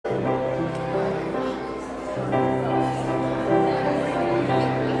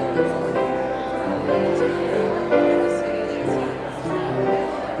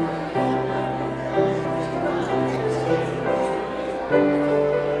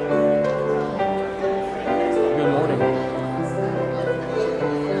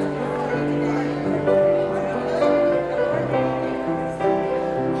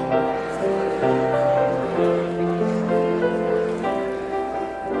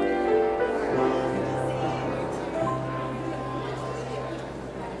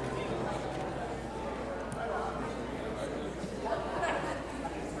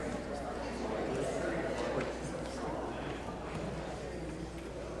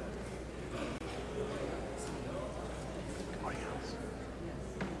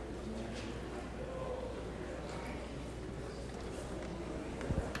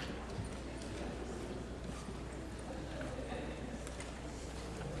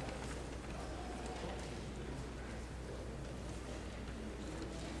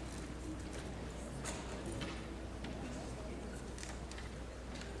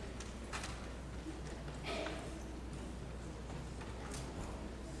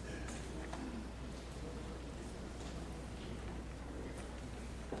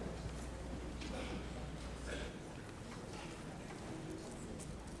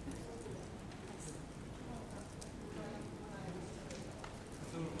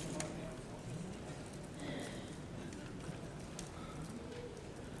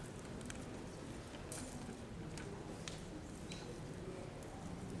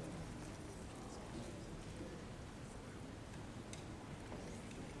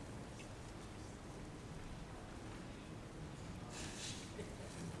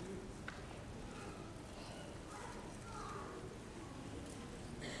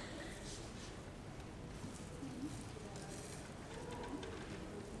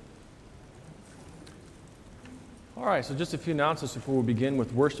All right, so just a few announcements before we begin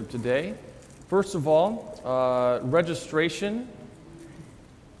with worship today. First of all, registration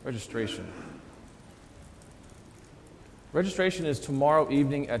is tomorrow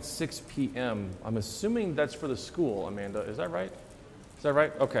evening at 6 p.m. I'm assuming that's for the school, Amanda. Is that right?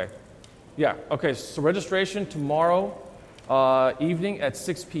 Okay. Yeah, okay, so registration tomorrow evening at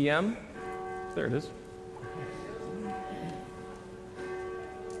 6 p.m. There it is.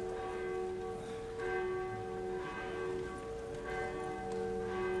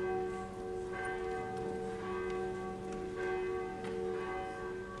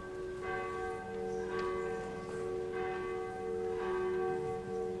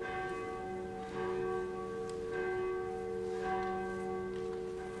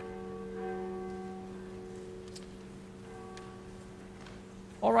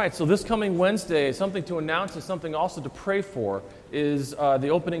 All right, so this coming Wednesday, something to announce and something also to pray for is the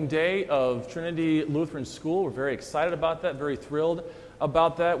opening day of Trinity Lutheran School. We're very excited about that, very thrilled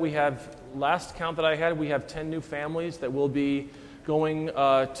about that. We have, last count that I had, we have 10 new families that will be going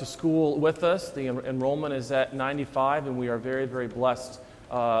to school with us. The enrollment is at 95, and we are very, very blessed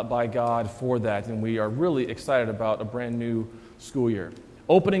by God for that. And we are really excited about a brand new school year.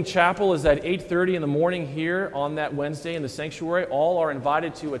 Opening chapel is at 8:30 in the morning here on that Wednesday in the sanctuary. All are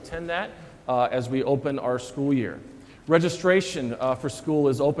invited to attend that as we open our school year. Registration for school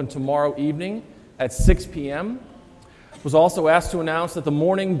is open tomorrow evening at 6 p.m. I was also asked to announce that the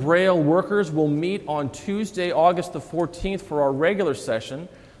morning Braille workers will meet on Tuesday, August the 14th for our regular session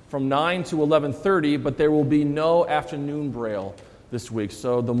from 9 to 11:30, but there will be no afternoon Braille this week.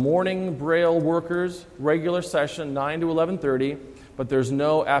 So the morning Braille workers, regular session, 9 to 11:30, but there's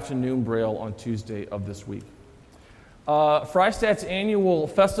no afternoon Braille on Tuesday of this week. Freistatt's annual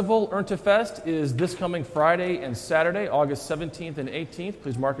festival, Erntefest, is this coming Friday and Saturday, August 17th and 18th.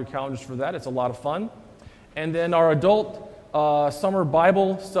 Please mark your calendars for that. It's a lot of fun. And then our adult summer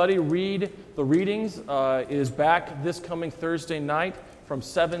Bible study, Read the Readings, is back this coming Thursday night from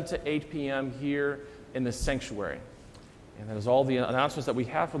 7 to 8 p.m. here in the sanctuary. And that is all the announcements that we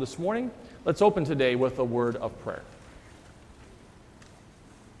have for this morning. Let's open today with a word of prayer.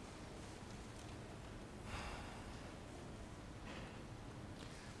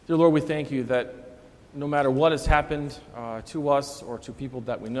 Dear Lord, we thank you that no matter what has happened to us or to people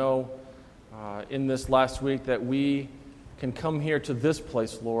that we know in this last week, that we can come here to this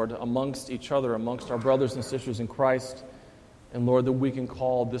place, Lord, amongst each other, amongst our brothers and sisters in Christ, and Lord, that we can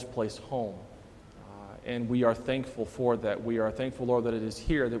call this place home. And we are thankful for that. We are thankful, Lord, that it is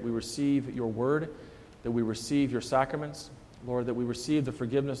here that we receive your word, that we receive your sacraments, Lord, that we receive the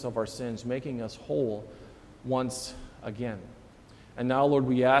forgiveness of our sins, making us whole once again. And now, Lord,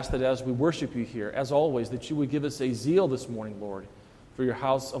 we ask that as we worship you here, as always, that you would give us a zeal this morning, Lord, for your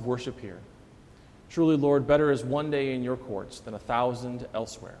house of worship here. Truly, Lord, better is one day in your courts than 1,000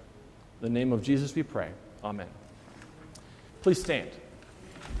 elsewhere. In the name of Jesus we pray. Amen. Please stand.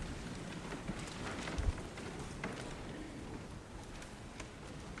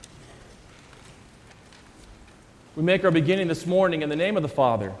 We make our beginning this morning in the name of the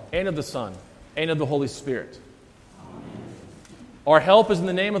Father, and of the Son, and of the Holy Spirit. Our help is in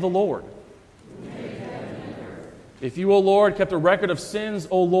the name of the Lord. If you, O Lord, kept a record of sins,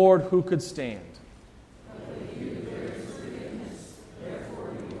 O Lord, who could stand?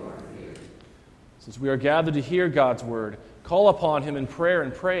 Since we are gathered to hear God's word, call upon him in prayer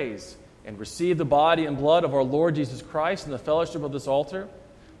and praise, and receive the body and blood of our Lord Jesus Christ in the fellowship of this altar,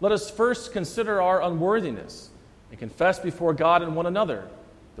 let us first consider our unworthiness and confess before God and one another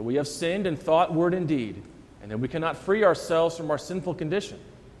that we have sinned in thought, word, and deed, and that we cannot free ourselves from our sinful condition.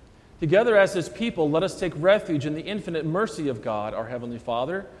 Together as his people, let us take refuge in the infinite mercy of God, our Heavenly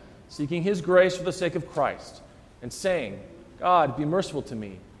Father, seeking his grace for the sake of Christ, and saying, God, be merciful to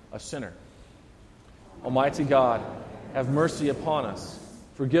me, a sinner. Almighty God, have mercy upon us,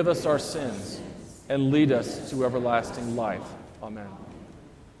 forgive us our sins, and lead us to everlasting life. Amen.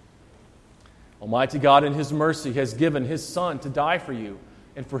 Almighty God, in his mercy, has given his Son to die for you,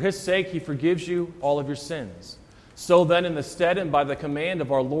 and for his sake he forgives you all of your sins. So then, in the stead and by the command of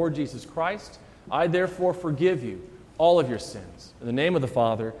our Lord Jesus Christ, I therefore forgive you all of your sins. In the name of the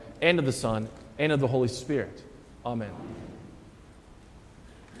Father, and of the Son, and of the Holy Spirit. Amen.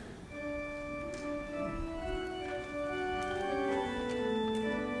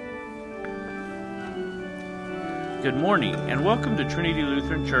 Good morning, and welcome to Trinity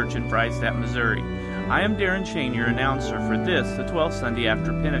Lutheran Church in Freistatt, Missouri. I am Darren Shane, your announcer for this, the 12th Sunday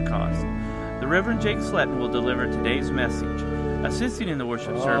after Pentecost. The Reverend Jake Sletton will deliver today's message. Assisting in the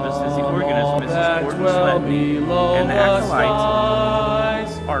worship service is the organist, Mrs. Gordon Sletton, and the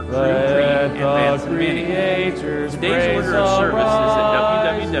acolytes are Crew Creed Let and the many. Creator's Today's praise order of service is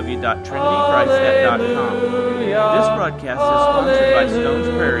at www.trinityfreistatt.com. This broadcast is sponsored by Stones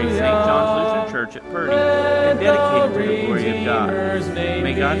Prairie St. John's Lutheran Church at Purdy and dedicated to the glory of God.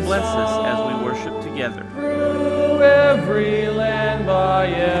 May God bless us as we worship together. Through every land, by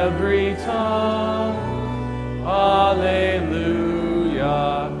every tongue. Alleluia,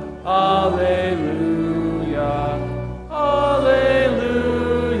 alleluia,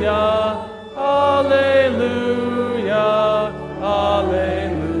 alleluia, alleluia,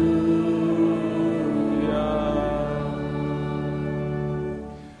 alleluia.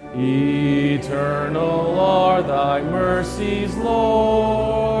 Eternal are thy mercies,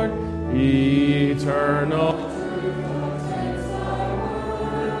 Lord, eternal.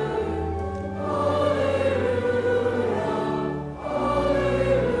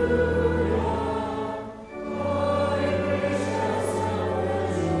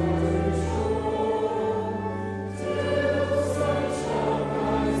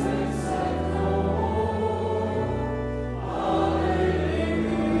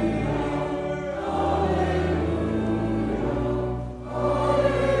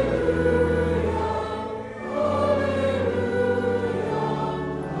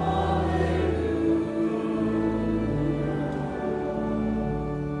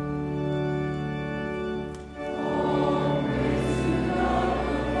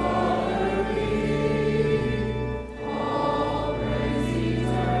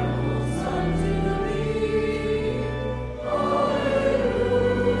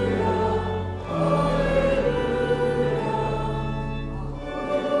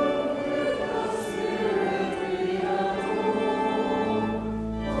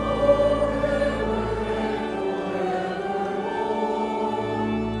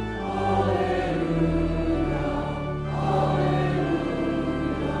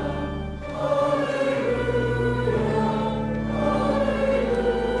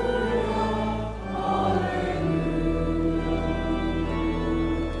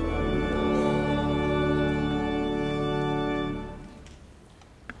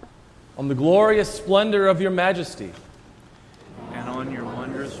 On the glorious splendor of your majesty, And on your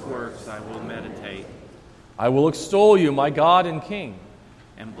wondrous works I will meditate, I will extol you, my God and King.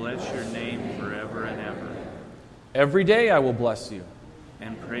 and bless your name forever and ever, Every day I will bless you.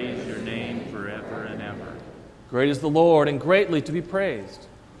 and praise your name forever and ever. Great is the Lord, and greatly to be praised.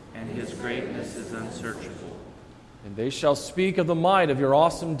 And his greatness is unsearchable, And they shall speak of the might of your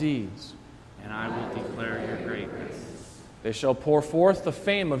awesome deeds. and I will declare your greatness, They shall pour forth the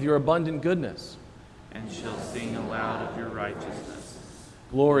fame of your abundant goodness. and shall sing aloud of your righteousness.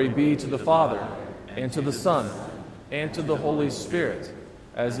 Glory be to the Father, and to the Son, and to the Holy Spirit,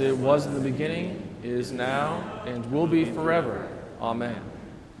 as it was in the beginning, is now, and will be forever. Amen.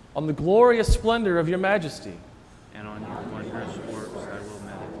 On the glorious splendor of your majesty, And on your wondrous works I will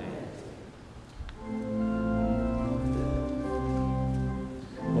meditate.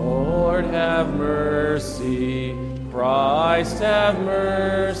 Lord, have mercy. Christ, have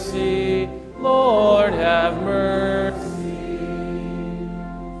mercy. Lord, have mercy.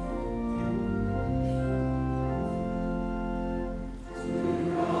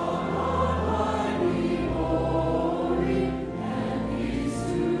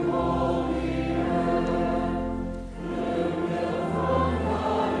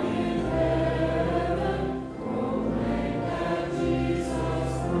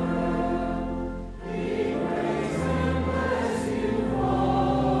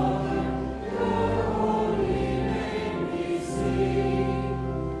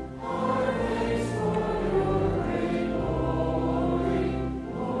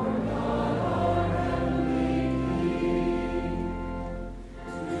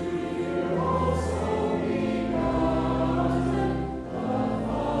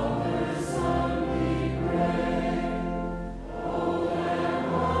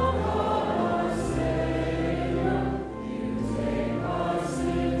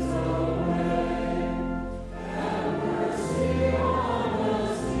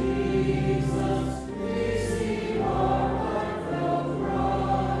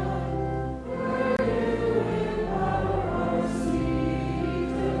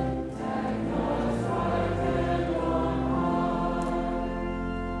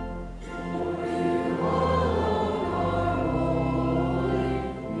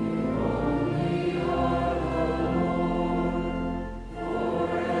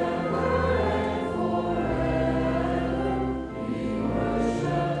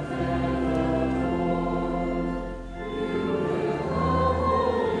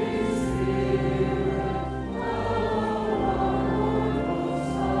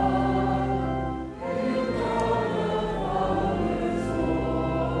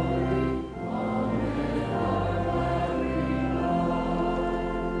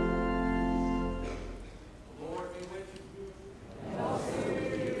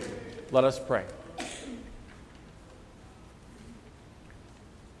 Let us pray.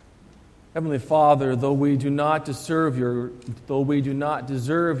 Heavenly Father, though we do not deserve your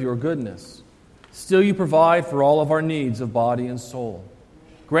goodness, still you provide for all of our needs of body and soul.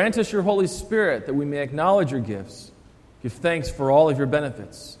 Grant us your Holy Spirit that we may acknowledge your gifts, give thanks for all of your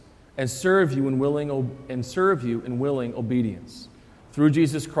benefits, and serve you in willing obedience. Through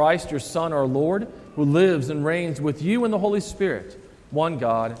Jesus Christ, your Son, our Lord, who lives and reigns with you in the Holy Spirit, one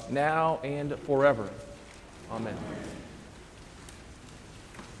God, now and forever. Amen.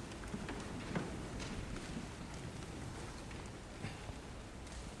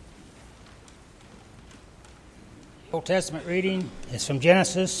 Old Testament reading is from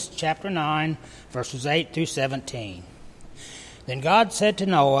Genesis chapter 9, verses 8 through 17. Then God said to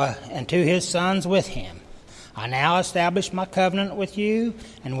Noah and to his sons with him, I now establish my covenant with you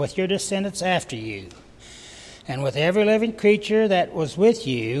and with your descendants after you, and with every living creature that was with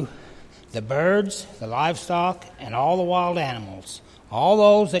you, the birds, the livestock, and all the wild animals, all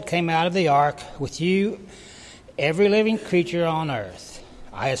those that came out of the ark with you, every living creature on earth.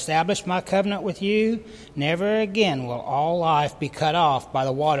 I establish my covenant with you. Never again will all life be cut off by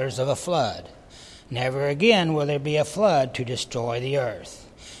the waters of a flood. Never again will there be a flood to destroy the earth.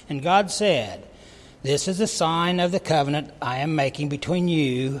 And God said, This is a sign of the covenant I am making between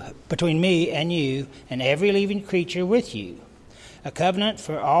me and you, and every living creature with you, a covenant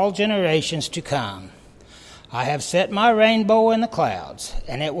for all generations to come. I have set my rainbow in the clouds,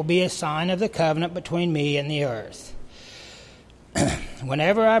 and it will be a sign of the covenant between me and the earth.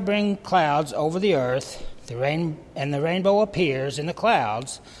 Whenever I bring clouds over the earth, the rainbow appears in the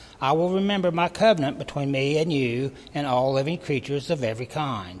clouds, I will remember my covenant between me and you and all living creatures of every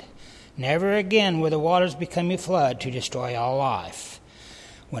kind. Never again will the waters become a flood to destroy all life.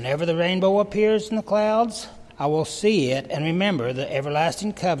 Whenever the rainbow appears in the clouds, I will see it and remember the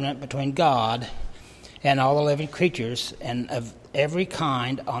everlasting covenant between God and all the living creatures and of every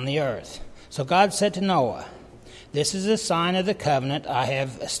kind on the earth. So God said to Noah, This is a sign of the covenant I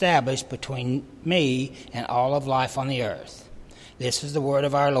have established between me and all of life on the earth. This is the word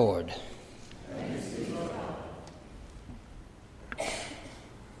of our Lord.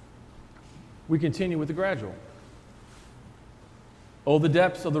 We continue with the gradual. Oh, the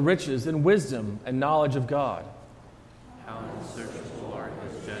depths of the riches and wisdom and knowledge of God. How unsearchable are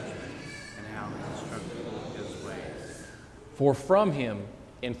his judgments, and how instructable his ways. For from him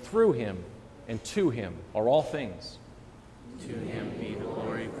and through him and to him are all things. To him be the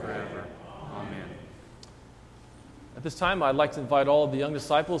glory forever. Amen. At this time, I'd like to invite all of the young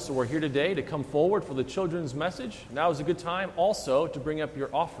disciples who are here today to come forward for the children's message. Now is a good time also to bring up your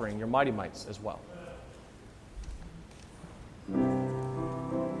offering, your Mighty Mites as well.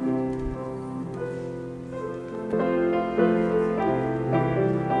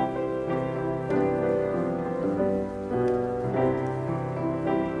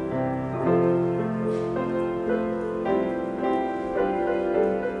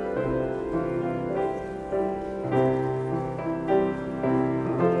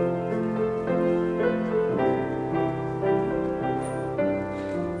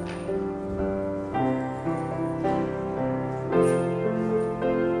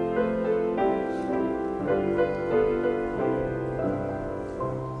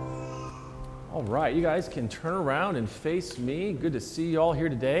 All right, you guys can turn around and face me. Good to see you all here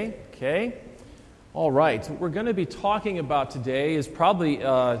today. Okay. All right, what we're going to be talking about today is probably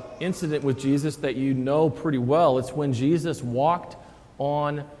an incident with Jesus that you know pretty well. It's when Jesus walked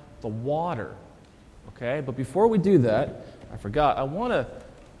on the water. Okay, but before we do that, I forgot, I want to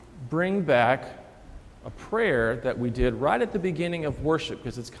bring back a prayer that we did right at the beginning of worship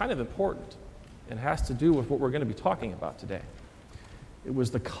because it's kind of important and has to do with what we're going to be talking about today. It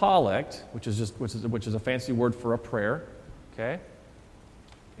was the collect, which is a fancy word for a prayer, okay?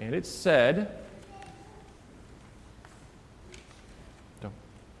 And it said,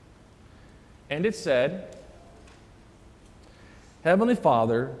 Heavenly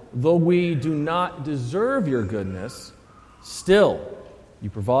Father, though we do not deserve your goodness, still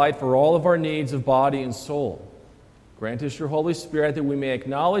you provide for all of our needs of body and soul. Grant us your Holy Spirit that we may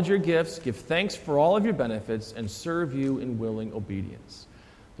acknowledge your gifts, give thanks for all of your benefits, and serve you in willing obedience.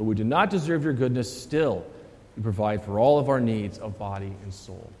 Though we do not deserve your goodness, still you provide for all of our needs of body and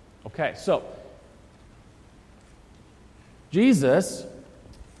soul. Okay, so Jesus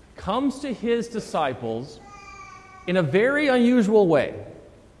comes to his disciples in a very unusual way,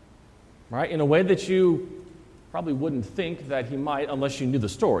 right? In a way that you probably wouldn't think that he might unless you knew the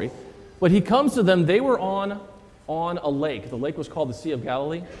story. But he comes to them, they were on a lake. The lake was called the Sea of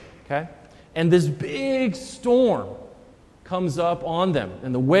Galilee, okay? And this big storm comes up on them,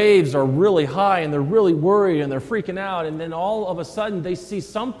 and the waves are really high, and they're really worried, and they're freaking out, and then all of a sudden they see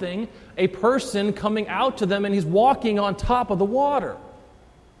something, a person coming out to them, and he's walking on top of the water.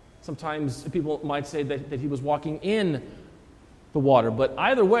 Sometimes people might say that he was walking in the water, but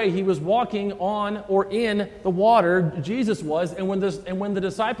either way, he was walking on or in the water, Jesus was, and when the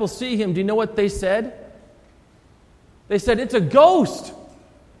disciples see him, do you know what they said? They said, "It's a ghost."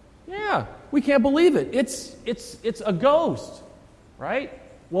 Yeah. We can't believe it. It's a ghost, right?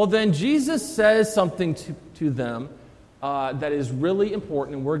 Well, then Jesus says something to them that is really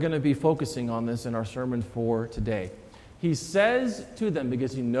important, and we're going to be focusing on this in our sermon for today. He says to them,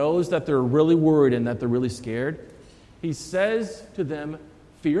 because he knows that they're really worried and that they're really scared, he says to them,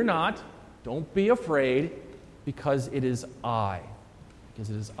 "Fear not, don't be afraid, because it is I. Because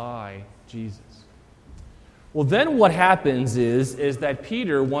it is I, Jesus." Well, then what happens is that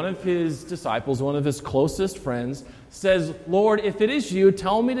Peter, one of his disciples, one of his closest friends, says, "Lord, if it is you,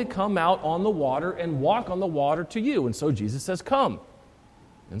 tell me to come out on the water and walk on the water to you." And so Jesus says, "Come."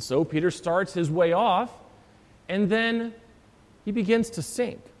 And so Peter starts his way off, and then he begins to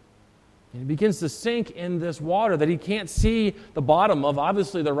sink. And he begins to sink in this water that he can't see the bottom of.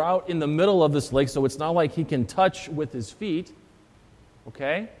 Obviously, they're out in the middle of this lake, so it's not like he can touch with his feet.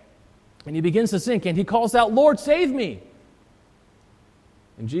 Okay? And he begins to sink, and he calls out, "Lord, save me!"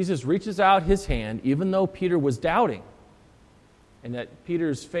 And Jesus reaches out his hand, even though Peter was doubting, and that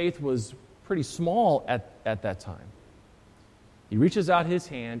Peter's faith was pretty small at that time. He reaches out his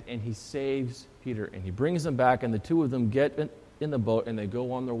hand, and he saves Peter, and he brings him back, and the two of them get in the boat, and they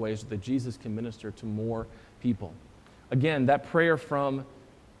go on their way so that Jesus can minister to more people. Again, that prayer from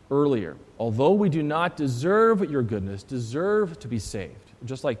earlier. Although we do not deserve your goodness, deserve to be saved,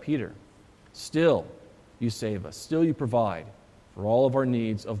 just like Peter, still you save us. Still you provide for all of our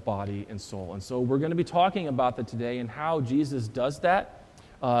needs of body and soul. And so we're going to be talking about that today and how Jesus does that.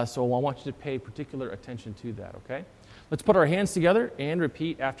 So I want you to pay particular attention to that, okay? Let's put our hands together and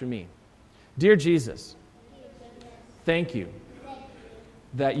repeat after me. Dear Jesus, thank you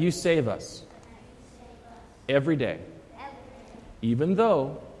that you save us every day, even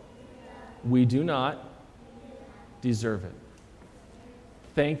though we do not deserve it.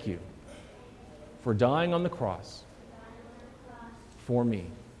 Thank you for dying on the cross for me.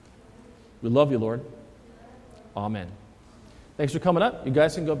 We love you, Lord. Amen. Thanks for coming up. You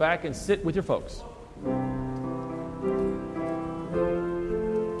guys can go back and sit with your folks.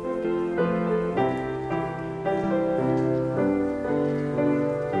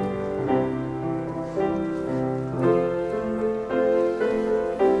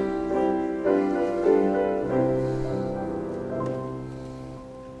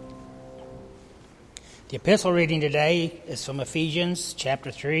 The epistle reading today is from Ephesians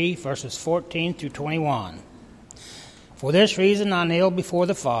chapter 3, verses 14 through 21. For this reason I kneel before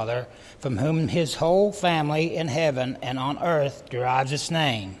the Father, from whom his whole family in heaven and on earth derives its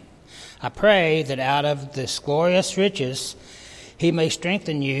name. I pray that out of this glorious riches he may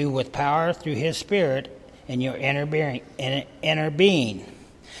strengthen you with power through his Spirit in your inner being,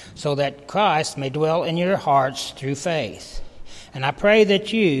 so that Christ may dwell in your hearts through faith. And I pray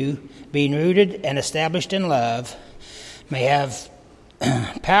that you, being rooted and established in love, may have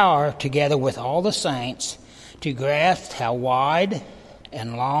power together with all the saints to grasp how wide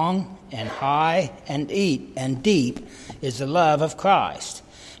and long and high and deep is the love of Christ,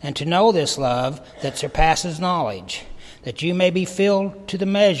 and to know this love that surpasses knowledge, that you may be filled to the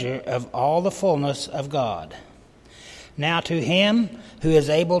measure of all the fullness of God. Now to him who is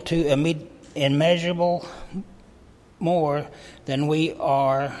able to immeasurable more than we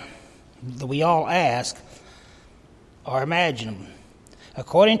all ask or imagine,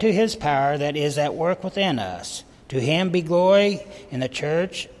 according to his power that is at work within us. To him be glory in the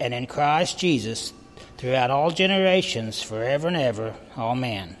church and in Christ Jesus throughout all generations, forever and ever.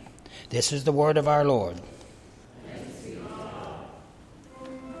 Amen. This is the word of our Lord.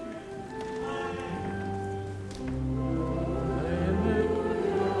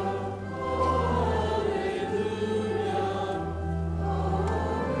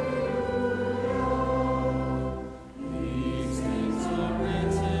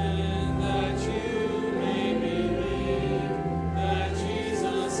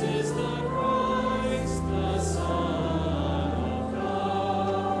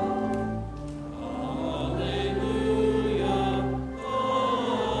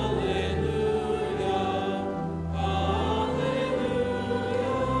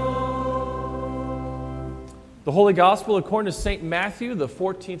 The Holy Gospel according to St. Matthew, the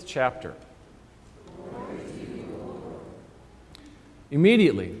 14th chapter.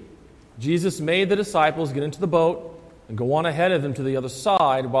 Immediately, Jesus made the disciples get into the boat and go on ahead of him to the other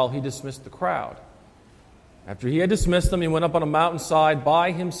side while he dismissed the crowd. After he had dismissed them, he went up on a mountainside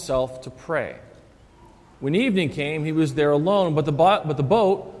by himself to pray. When evening came, he was there alone, but the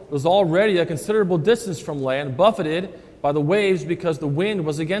boat was already a considerable distance from land, buffeted by the waves because the wind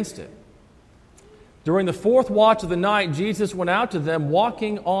was against it. During the fourth watch of the night, Jesus went out to them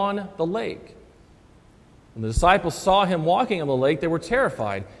walking on the lake. When the disciples saw him walking on the lake, they were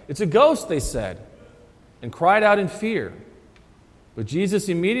terrified. "It's a ghost," they said, and cried out in fear. But Jesus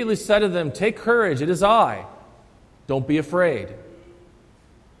immediately said to them, "Take courage, it is I. Don't be afraid."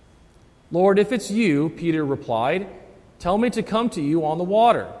 "Lord, if it's you," Peter replied, "tell me to come to you on the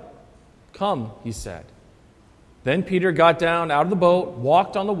water." "Come," he said. Then Peter got down out of the boat,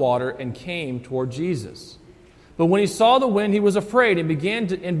 walked on the water, and came toward Jesus. But when he saw the wind, he was afraid and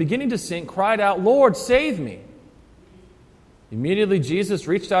beginning to sink, cried out, "Lord, save me." Immediately Jesus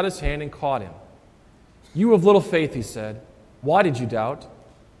reached out his hand and caught him. "You of little faith," he said, "why did you doubt?"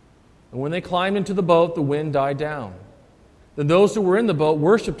 And when they climbed into the boat, the wind died down. Then those who were in the boat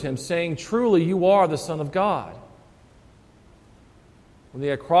worshipped him, saying, "Truly you are the Son of God." When they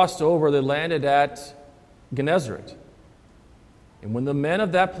had crossed over, they landed at Gennesaret. And when the men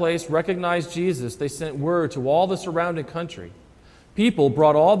of that place recognized Jesus, they sent word to all the surrounding country. People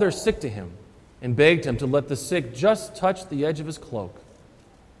brought all their sick to him and begged him to let the sick just touch the edge of his cloak.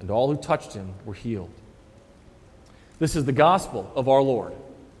 And all who touched him were healed. This is the gospel of our Lord.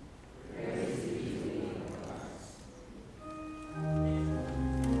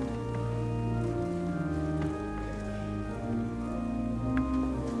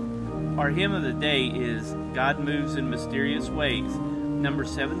 Our hymn of the day is God Moves in Mysterious Ways, number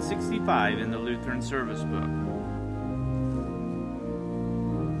 765 in the Lutheran Service Book.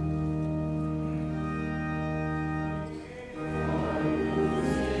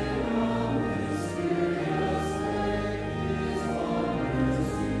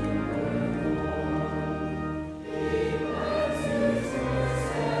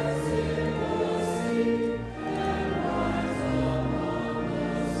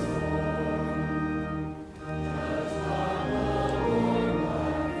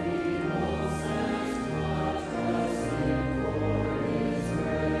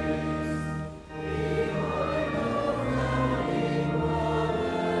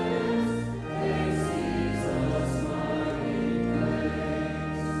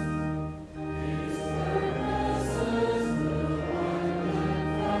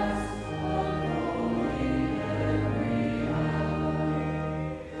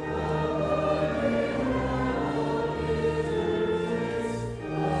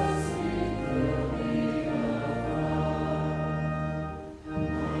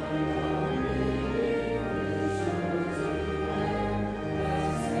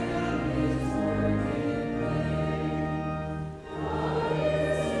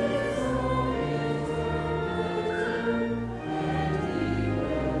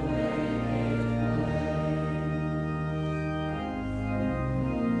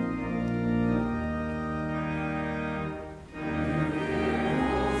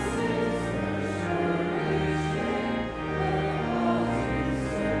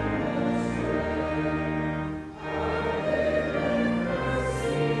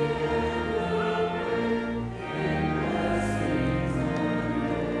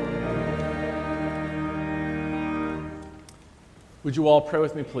 Would you all pray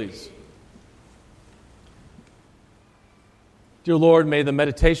with me, please? Dear Lord, may the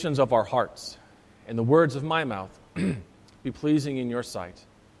meditations of our hearts and the words of my mouth be pleasing in your sight.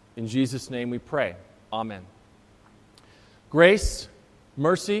 In Jesus' name we pray. Amen. Grace,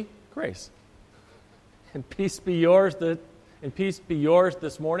 mercy, grace, and peace be yours. And peace be yours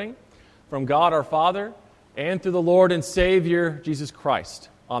this morning from God our Father and through the Lord and Savior Jesus Christ.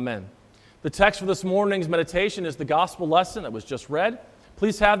 Amen. The text for this morning's meditation is the gospel lesson that was just read.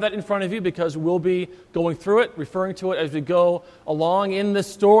 Please have that in front of you because we'll be going through it, referring to it as we go along in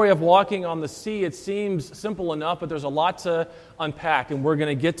this story of walking on the sea. It seems simple enough, but there's a lot to unpack, and we're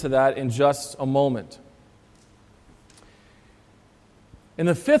going to get to that in just a moment. In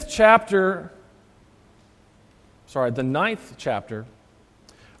the ninth chapter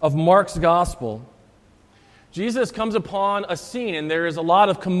of Mark's gospel, Jesus comes upon a scene, and there is a lot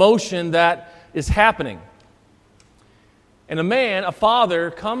of commotion that is happening. And a father,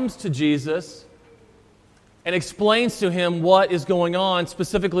 comes to Jesus and explains to him what is going on,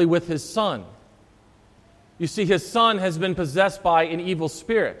 specifically with his son. You see, his son has been possessed by an evil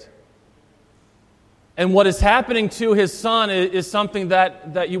spirit. And what is happening to his son is something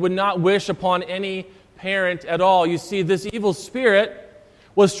that you would not wish upon any parent at all. You see, this evil spirit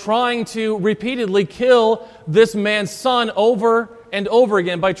was trying to repeatedly kill this man's son over and over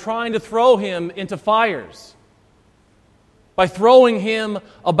again by trying to throw him into fires, by throwing him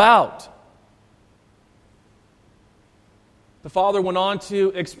about. The father went on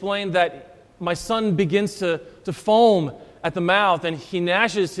to explain that my son begins to foam at the mouth, and he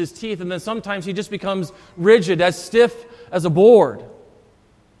gnashes his teeth, and then sometimes he just becomes rigid, as stiff as a board.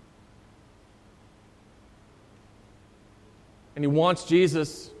 And he wants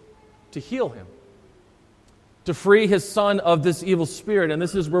Jesus to heal him, to free his son of this evil spirit. And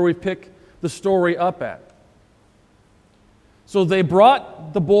this is where we pick the story up at. So they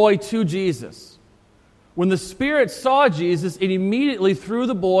brought the boy to Jesus. When the spirit saw Jesus, it immediately threw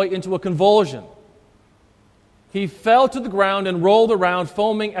the boy into a convulsion. He fell to the ground and rolled around,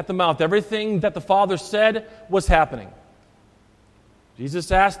 foaming at the mouth. Everything that the father said was happening.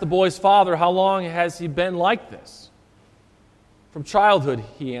 Jesus asked the boy's father, "How long has he been like this?" "From childhood,"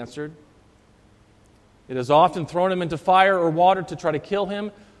 he answered. "It has often thrown him into fire or water to try to kill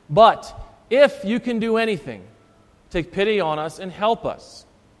him. But if you can do anything, take pity on us and help us."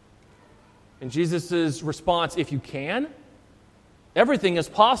 And Jesus' response, "If you can, everything is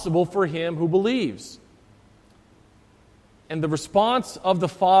possible for him who believes." And the response of the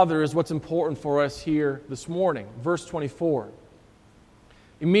Father is what's important for us here this morning. Verse 24.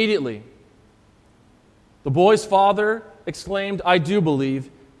 Immediately, the boy's father exclaimed, "I do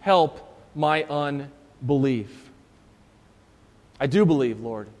believe, help my unbelief." I do believe,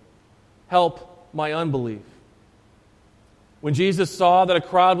 Lord, help my unbelief. When Jesus saw that a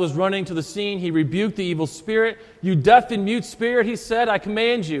crowd was running to the scene, he rebuked the evil spirit. "You deaf and mute spirit," he said, "I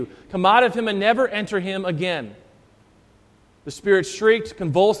command you, come out of him and never enter him again." The spirit shrieked,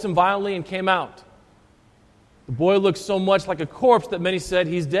 convulsed him violently, and came out. The boy looked so much like a corpse that many said,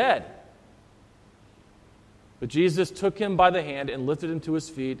 "He's dead." But Jesus took him by the hand and lifted him to his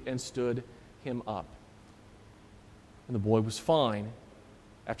feet and stood him up. And the boy was fine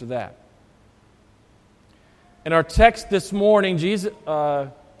after that. In our text this morning,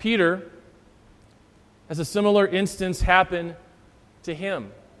 Peter has a similar instance happen to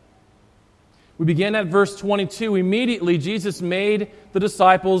him. We begin at verse 22. Immediately, Jesus made the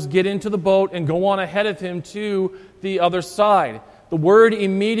disciples get into the boat and go on ahead of him to the other side. The word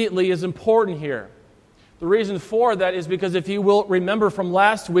 "immediately" is important here. The reason for that is because if you will remember from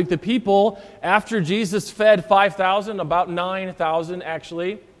last week, the people, after Jesus fed 5,000, about 9,000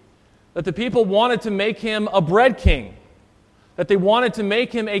 actually, that the people wanted to make him a bread king, that they wanted to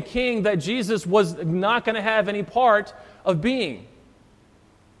make him a king that Jesus was not going to have any part of being.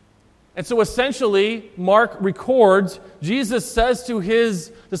 And so essentially, Mark records, Jesus says to his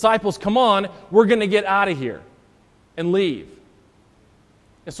disciples, "Come on, we're going to get out of here and leave."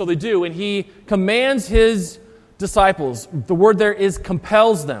 And so they do, and he commands his disciples. The word there is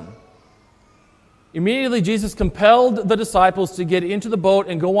compels them. Immediately, Jesus compelled the disciples to get into the boat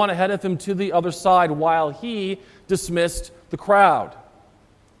and go on ahead of him to the other side while he dismissed the crowd.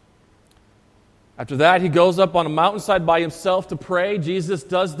 After that, he goes up on a mountainside by himself to pray. Jesus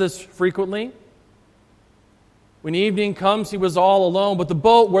does this frequently. When evening comes, he was all alone, but the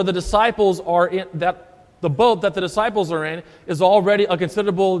boat where the disciples are in, the boat that the disciples are in is already a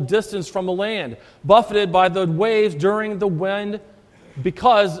considerable distance from the land, buffeted by the waves during the wind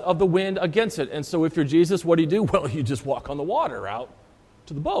because of the wind against it. And so if you're Jesus, what do? Well, you just walk on the water out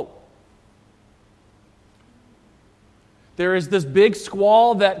to the boat. There is this big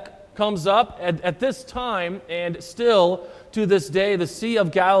squall that comes up at this time, and still to this day, the Sea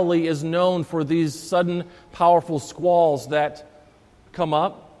of Galilee is known for these sudden, powerful squalls that come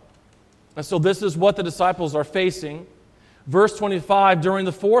up. And so this is what the disciples are facing. Verse 25, during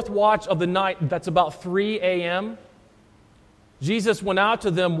the fourth watch of the night, that's about 3 a.m., Jesus went out to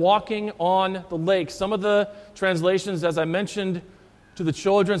them walking on the lake. Some of the translations, as I mentioned to the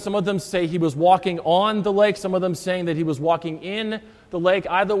children, some of them say he was walking on the lake, some of them saying that he was walking in the lake.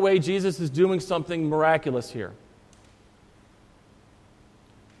 Either way, Jesus is doing something miraculous here.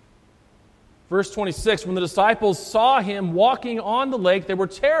 Verse 26, when the disciples saw him walking on the lake, they were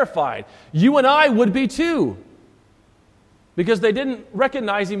terrified. You and I would be too, because they didn't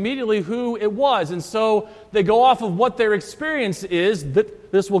recognize immediately who it was. And so they go off of what their experience is.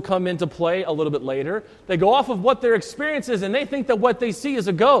 This will come into play a little bit later. They go off of what their experience is, and they think that what they see is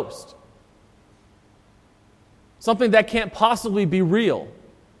a ghost. Something that can't possibly be real.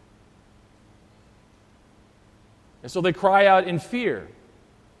 And so they cry out in fear.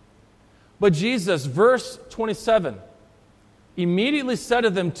 But Jesus, verse 27, immediately said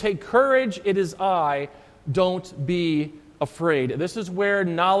to them, "Take courage, it is I, don't be afraid." This is where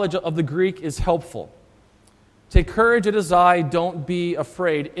knowledge of the Greek is helpful. Take courage, it is I, don't be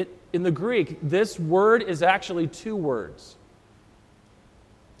afraid. In the Greek, this word is actually two words.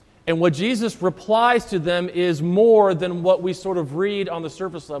 And what Jesus replies to them is more than what we sort of read on the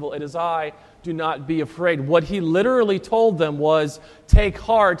surface level. It is I, do not be afraid. What he literally told them was, take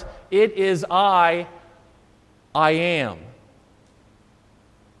heart, it is I am.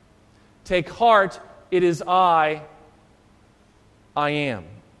 Take heart, it is I am.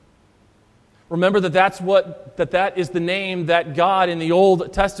 Remember that is the name that God in the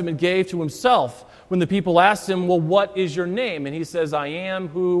Old Testament gave to himself when the people asked him, well, what is your name? And he says, I am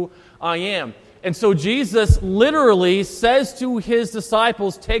who I am. And so Jesus literally says to his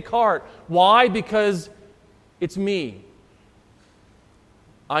disciples, take heart. Why? Because it's me.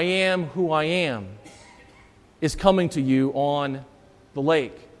 I am who I am is coming to you on the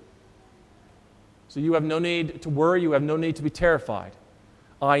lake. So you have no need to worry. You have no need to be terrified.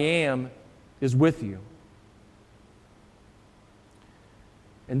 I am is with you.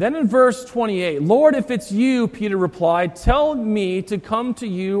 And then in verse 28, Lord, if it's you, Peter replied, tell me to come to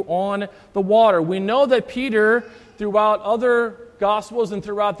you on the water. We know that Peter, throughout other Gospels and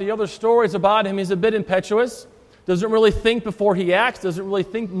throughout the other stories about him, he's a bit impetuous, doesn't really think before he acts, doesn't really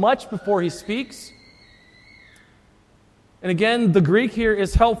think much before he speaks. And again, the Greek here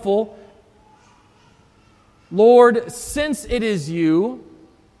is helpful. Lord, since it is you,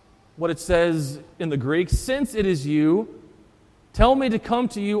 what it says in the Greek, since it is you, tell me to come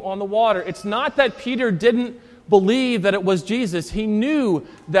to you on the water. It's not that Peter didn't believe that it was Jesus. He knew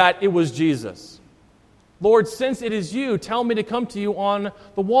that it was Jesus. Lord, since it is you, tell me to come to you on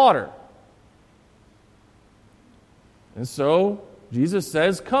the water. And so Jesus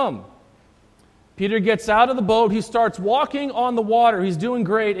says, come. Peter gets out of the boat. He starts walking on the water. He's doing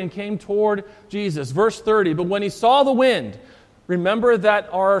great and came toward Jesus. Verse 30, but when he saw the wind, remember that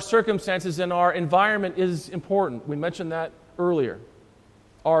our circumstances and our environment is important. We mentioned that earlier.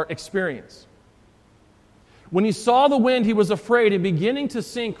 Our experience. When he saw the wind, he was afraid and beginning to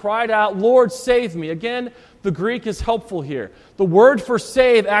sink, cried out, Lord, save me. Again, the Greek is helpful here. The word for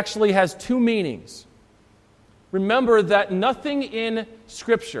save actually has two meanings. Remember that nothing in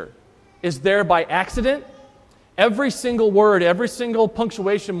Scripture is there by accident. Every single word, every single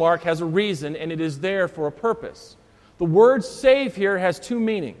punctuation mark has a reason, and it is there for a purpose. The word save here has two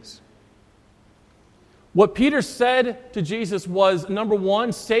meanings. What Peter said to Jesus was, number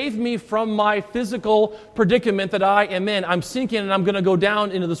one, save me from my physical predicament that I am in. I'm sinking and I'm going to go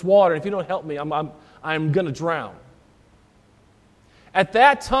down into this water. If you don't help me, I'm going to drown. At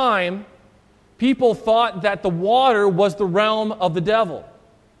that time, people thought that the water was the realm of the devil.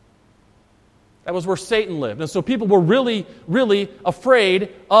 That was where Satan lived. And so people were really, really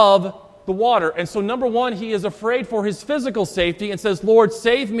afraid of the water. And so number one, he is afraid for his physical safety and says, Lord,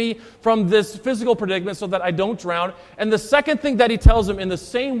 save me from this physical predicament so that I don't drown. And the second thing that he tells him in the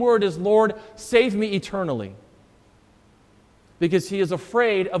same word is, Lord, save me eternally. Because he is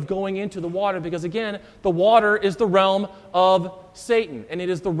afraid of going into the water. Because again, the water is the realm of Satan. And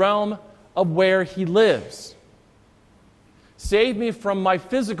it is the realm of where he lives. Save me from my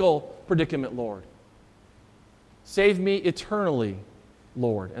physical predicament, Lord. Save me eternally,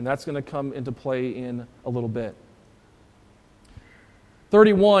 Lord. And that's going to come into play in a little bit.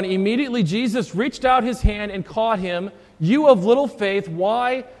 31, immediately Jesus reached out his hand and caught him. You of little faith,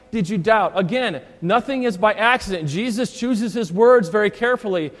 why did you doubt? Again, nothing is by accident. Jesus chooses his words very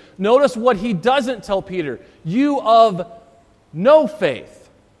carefully. Notice what he doesn't tell Peter. You of no faith.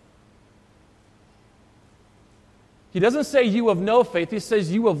 He doesn't say you of no faith. He says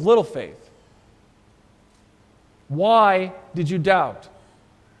you of little faith. Why did you doubt?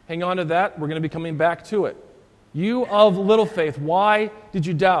 Hang on to that. We're going to be coming back to it. You of little faith, why did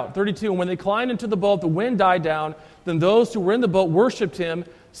you doubt? 32, and when they climbed into the boat, the wind died down. Then those who were in the boat worshipped him,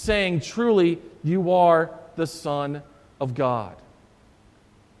 saying, truly, you are the Son of God.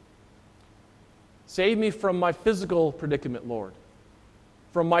 Save me from my physical predicament, Lord.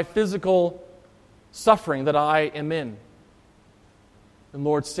 From my physical suffering that I am in. And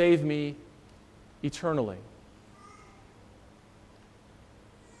Lord, save me eternally.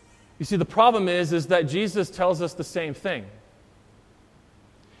 You see, the problem is that Jesus tells us the same thing.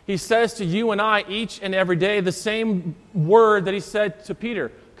 He says to you and I each and every day the same word that he said to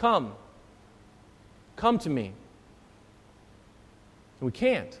Peter, come. Come to me. And we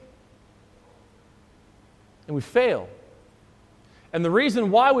can't. And we fail. And the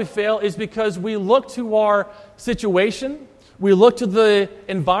reason why we fail is because we look to our situation, we look to the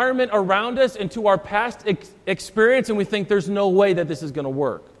environment around us and to our past experience, and we think there's no way that this is going to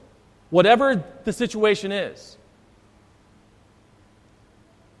work. Whatever the situation is.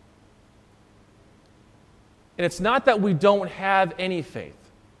 And it's not that we don't have any faith.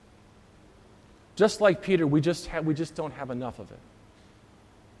 Just like Peter, we just don't have enough of it.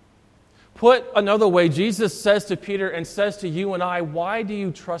 Put another way, Jesus says to Peter and says to you and I, why do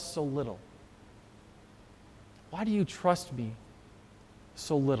you trust so little? Why do you trust me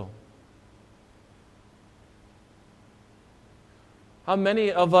so little? How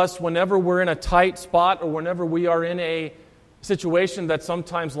many of us, whenever we're in a tight spot or whenever we are in a situation that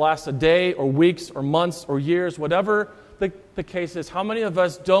sometimes lasts a day or weeks or months or years, whatever the case is, how many of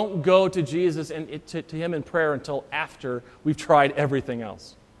us don't go to Jesus and to Him in prayer until after we've tried everything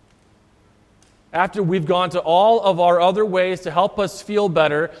else? After we've gone to all of our other ways to help us feel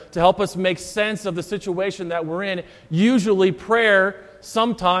better, to help us make sense of the situation that we're in, usually prayer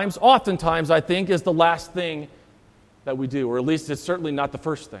sometimes, oftentimes I think, is the last thing that we do, or at least it's certainly not the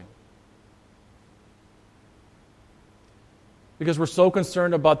first thing. Because we're so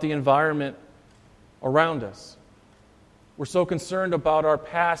concerned about the environment around us. We're so concerned about our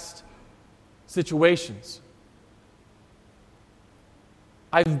past situations.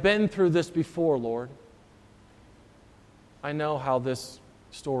 I've been through this before, Lord. I know how this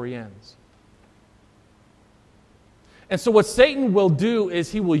story ends. And so what Satan will do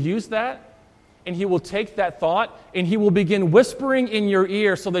is he will use that, and he will take that thought, and he will begin whispering in your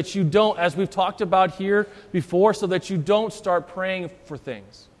ear so that you don't, as we've talked about here before, so that you don't start praying for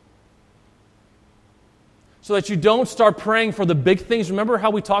things. So that you don't start praying for the big things. Remember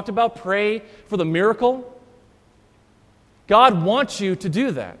how we talked about pray for the miracle? God wants you to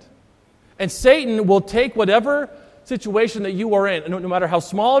do that. And Satan will take whatever situation that you are in, no matter how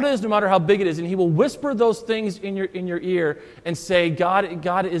small it is, no matter how big it is, and he will whisper those things in your ear and say,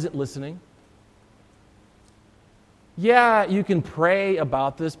 God isn't listening. Yeah, you can pray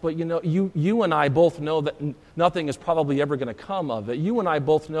about this, but you and I both know that nothing is probably ever going to come of it. You and I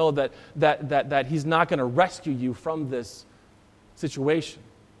both know that He's not going to rescue you from this situation.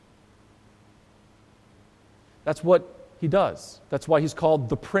 That's what he does. That's why he's called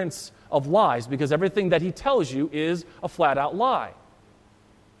the Prince of Lies, because everything that he tells you is a flat-out lie.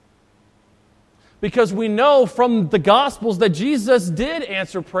 Because we know from the Gospels that Jesus did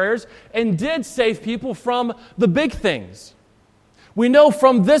answer prayers and did save people from the big things. We know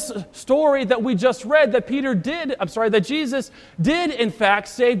from this story that we just read that that Jesus did in fact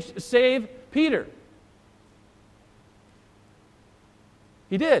save Peter.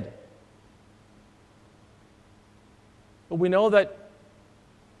 He did. But we know that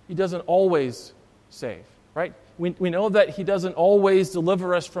He doesn't always save, right? We know that He doesn't always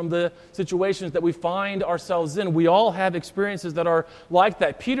deliver us from the situations that we find ourselves in. We all have experiences that are like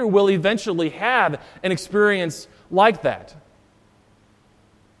that. Peter will eventually have an experience like that.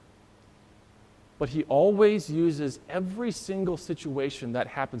 But He always uses every single situation that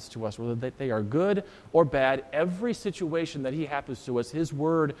happens to us, whether they are good or bad, every situation that happens to us, His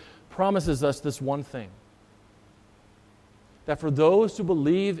Word promises us this one thing. That for those who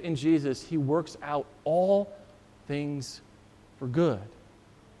believe in Jesus, He works out all things for good.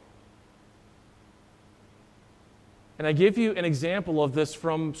 And I give you an example of this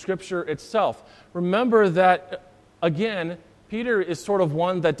from Scripture itself. Remember that, again, Peter is sort of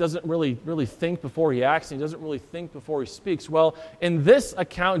one that doesn't really think before he acts, and he doesn't really think before he speaks. Well, in this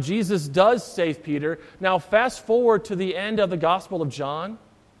account, Jesus does save Peter. Now, fast forward to the end of the Gospel of John.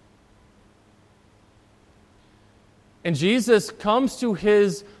 And Jesus comes to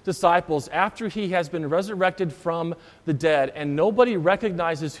His disciples after He has been resurrected from the dead, and nobody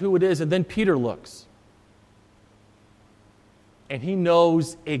recognizes who it is, and then Peter looks. And he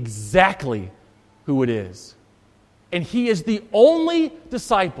knows exactly who it is. And he is the only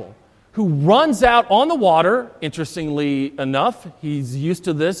disciple who runs out on the water. Interestingly enough, he's used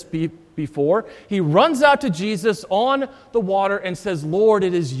to this before. He runs out to Jesus on the water and says, "Lord,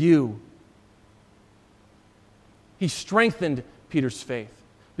 it is you." He strengthened Peter's faith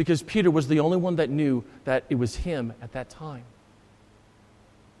because Peter was the only one that knew that it was him at that time.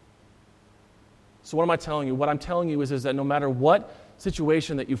 So what am I telling you? What I'm telling you is that no matter what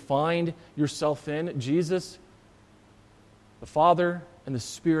situation that you find yourself in, Jesus, the Father, and the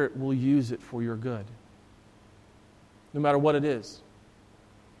Spirit will use it for your good. No matter what it is.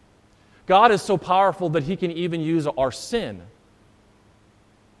 God is so powerful that He can even use our sin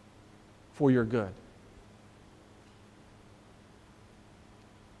for your good.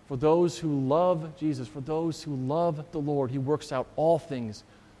 For those who love Jesus, for those who love the Lord, He works out all things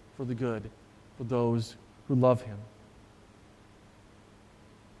for the good, for those who love Him.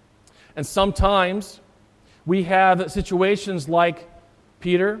 And sometimes we have situations like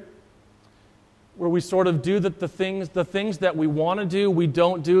Peter, where we sort of do the things that we want to do, we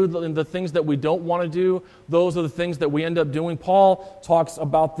don't do, and the things that we don't want to do, those are the things that we end up doing. Paul talks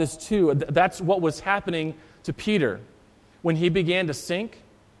about this too. That's what was happening to Peter. When he began to sink,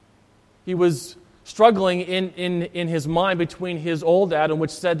 he was struggling in his mind between his old Adam,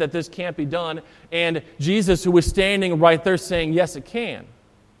 which said that this can't be done, and Jesus, who was standing right there saying, yes, it can.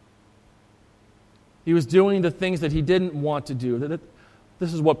 He was doing the things that he didn't want to do.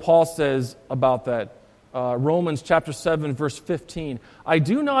 This is what Paul says about that. Romans chapter 7, verse 15. I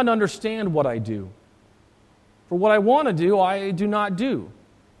do not understand what I do. For what I want to do, I do not do.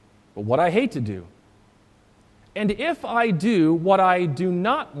 But what I hate to do. And if I do what I do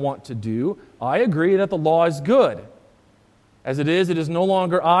not want to do, I agree that the law is good. As it is no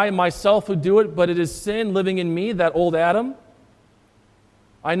longer I myself who do it, but it is sin living in me, that old Adam.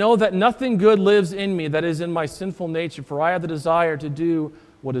 I know that nothing good lives in me, that is in my sinful nature, for I have the desire to do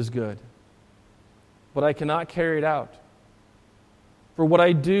what is good. But I cannot carry it out. For what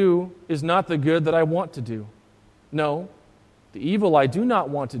I do is not the good that I want to do. No, the evil I do not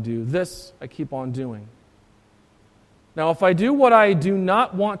want to do, this I keep on doing. Now, if I do what I do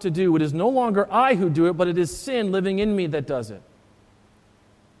not want to do, it is no longer I who do it, but it is sin living in me that does it.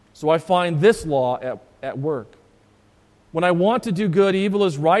 So I find this law at work. When I want to do good, evil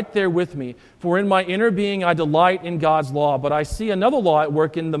is right there with me. For in my inner being I delight in God's law, but I see another law at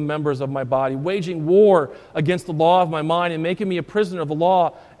work in the members of my body, waging war against the law of my mind and making me a prisoner of the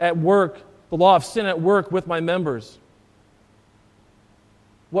law at work, the law of sin at work with my members.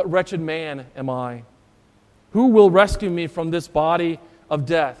 What wretched man am I? Who will rescue me from this body of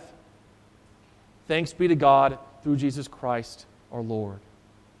death? Thanks be to God through Jesus Christ our Lord.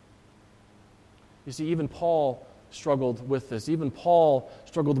 You see, even Paul struggled with this. Even Paul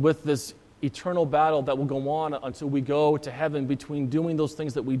struggled with this eternal battle that will go on until we go to heaven between doing those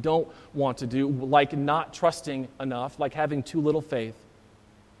things that we don't want to do, like not trusting enough, like having too little faith,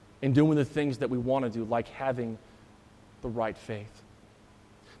 and doing the things that we want to do, like having the right faith.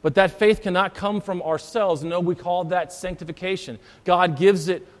 But that faith cannot come from ourselves. No, we call that sanctification. God gives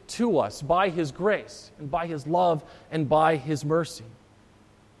it to us by His grace and by His love and by His mercy.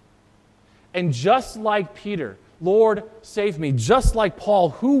 And just like Peter, Lord, save me. Just like Paul,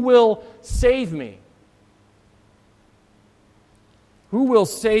 who will save me? Who will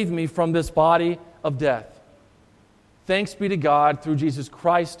save me from this body of death? Thanks be to God through Jesus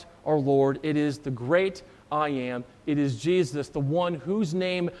Christ our Lord. It is the great I am. It is Jesus, the one whose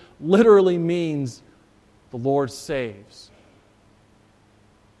name literally means the Lord saves.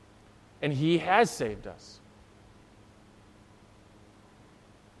 And He has saved us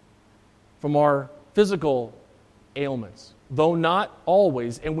from our physical ailments, though not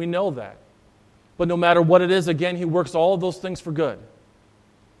always, and we know that. But no matter what it is, again, He works all of those things for good.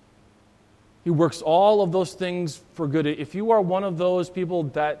 He works all of those things for good. If you are one of those people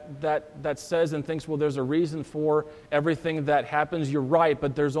that says and thinks, well, there's a reason for everything that happens, you're right,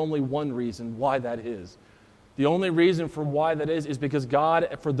 but there's only one reason why that is. The only reason for why that is because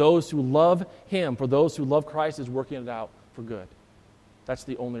God, for those who love Him, for those who love Christ, is working it out for good. That's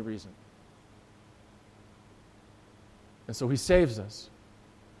the only reason. And so He saves us.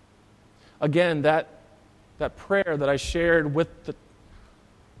 Again, that prayer that I shared with the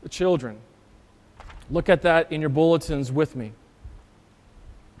children, look at that in your bulletins with me.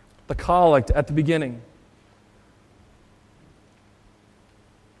 The collect at the beginning.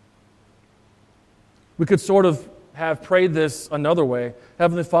 We could sort of have prayed this another way.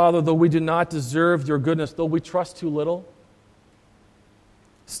 Heavenly Father, though we do not deserve your goodness, though we trust too little,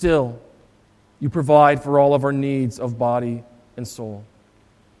 still, you provide for all of our needs of body and soul.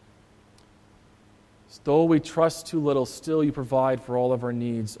 Though we trust too little, still you provide for all of our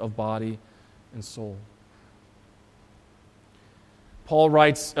needs of body and soul. Paul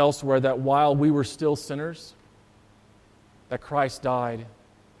writes elsewhere that while we were still sinners, that Christ died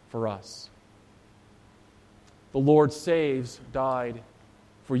for us. The Lord saves died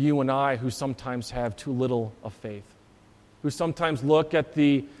for you and I who sometimes have too little of faith, who sometimes look at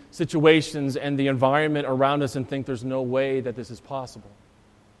the situations and the environment around us and think there's no way that this is possible.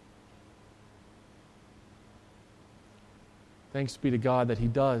 Thanks be to God that He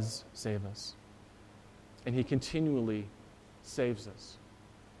does save us. And He continually saves us.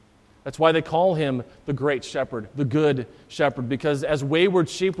 That's why they call Him the great shepherd, the good shepherd, because as wayward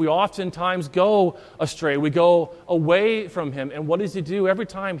sheep, we oftentimes go astray. We go away from Him. And what does He do? Every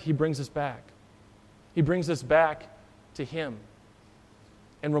time He brings us back. He brings us back to Him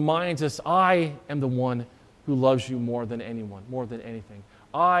and reminds us, I am the one who loves you more than anyone, more than anything.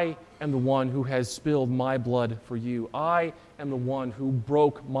 I am the one who has spilled my blood for you. I am the one who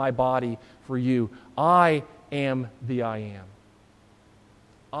broke my body for you. I am the I am.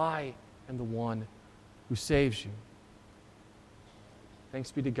 I am the one who saves you.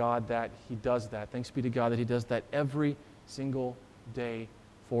 Thanks be to God that He does that. Thanks be to God that He does that every single day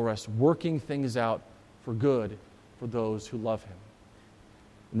for us, working things out for good for those who love Him.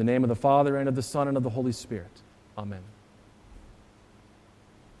 In the name of the Father, and of the Son, and of the Holy Spirit. Amen.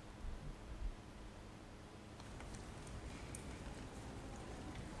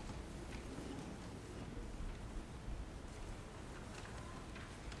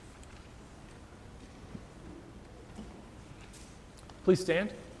 Please stand.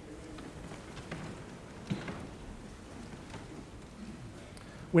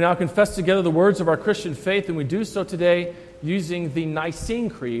 We now confess together the words of our Christian faith, and we do so today using the Nicene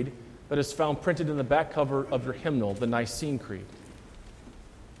Creed that is found printed in the back cover of your hymnal, the Nicene Creed.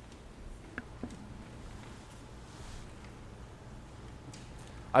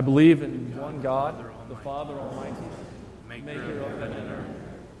 I believe in one God, the Father Almighty, maker of heaven and earth,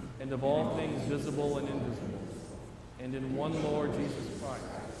 and of all things visible and invisible, and in one Lord Jesus Christ,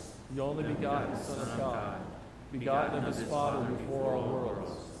 the only begotten Son of God, begotten of His Father before all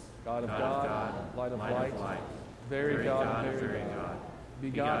worlds, God of God, light of light, very God of very God,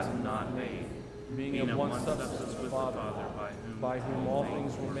 begotten, not made, being of one substance with the Father, by whom all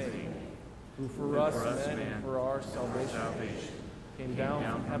things were made, who for us men and for our salvation came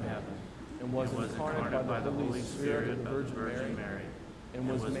down from heaven, and was incarnate by the Holy Spirit of the Virgin Mary, and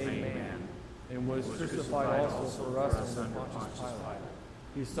was made man, and was crucified also for us under Pontius Pilate.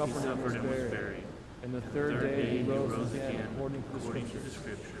 He suffered and was buried, and the third day He rose again according to the Scriptures,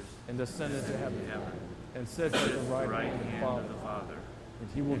 and ascended to heaven, and sits at the right hand of the Father. And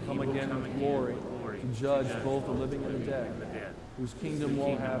He will come again with glory to judge both the living and the dead, whose kingdom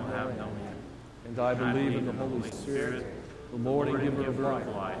will have no end. And I believe in the Holy Spirit, the Lord and giver of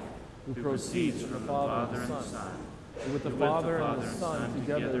life, who proceeds from the Father and the Son, who with the Father and the Son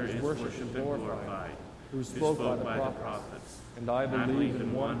together is worshipped and glorified, who spoke by the prophets. And I believe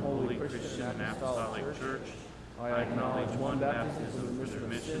in one holy Christian apostolic church. I acknowledge one baptism for the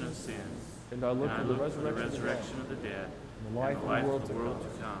remission of sins. And I look for the resurrection of the dead and the life of the world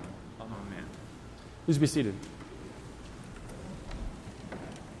to come. Amen. Please be seated.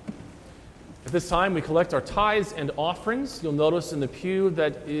 At this time, we collect our tithes and offerings. You'll notice in the pew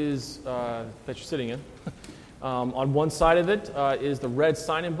that you're sitting in, on one side of it is the red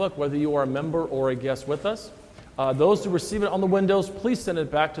sign-in book, whether you are a member or a guest with us. Those who receive it on the windows, please send it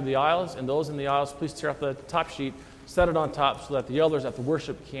back to the aisles, and those in the aisles, please tear off the top sheet, set it on top so that the elders after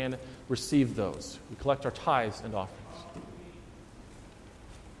worship can receive those. We collect our tithes and offerings.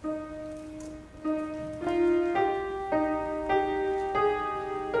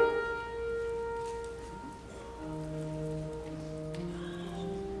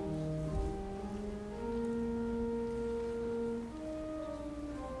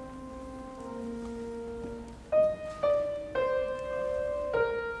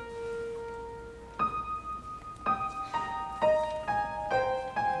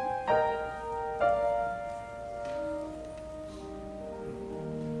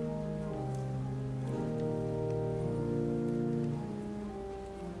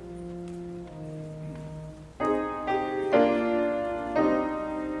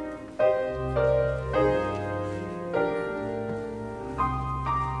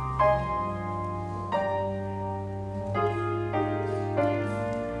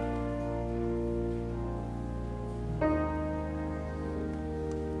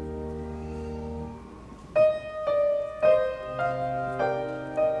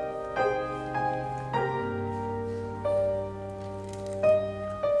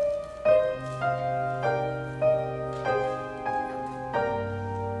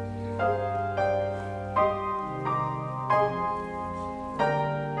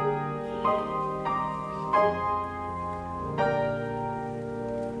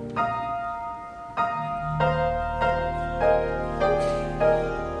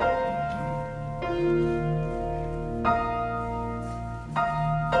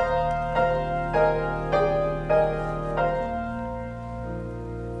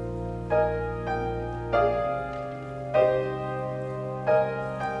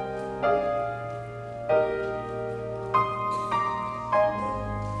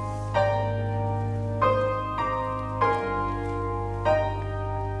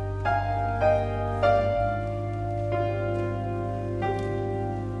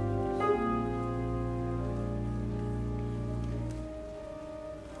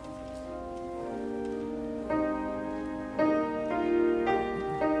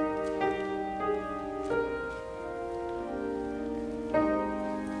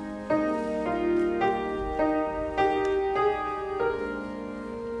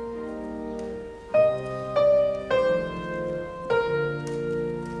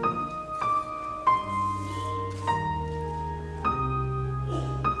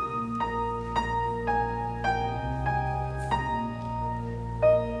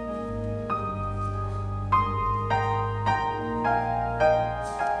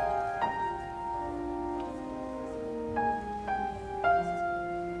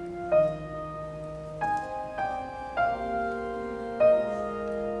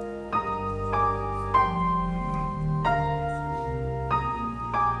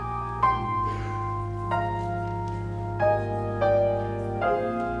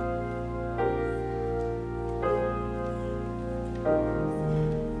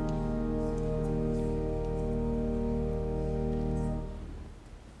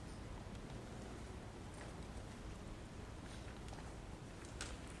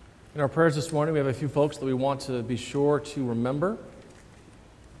 In our prayers this morning, we have a few folks that we want to be sure to remember.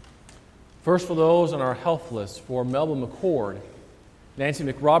 First, for those on our health list, for Melba McCord, Nancy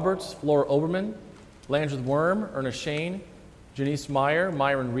McRoberts, Flora Oberman, Landreth Worm, Ernest Shane, Janice Meyer,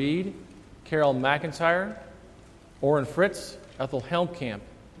 Myron Reed, Carol McIntyre, Orrin Fritz, Ethel Helmkamp,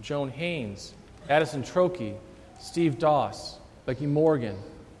 Joan Haynes, Addison Trokey, Steve Doss, Becky Morgan,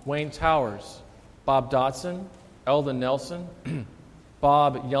 Wayne Towers, Bob Dotson, Eldon Nelson,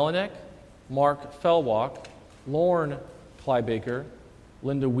 Bob Jelinek, Mark Fellwalk, Lauren Clybaker,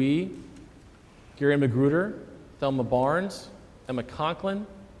 Linda Wee, Gary Magruder, Thelma Barnes, Emma Conklin,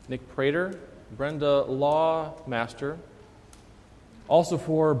 Nick Prater, Brenda Lawmaster. Also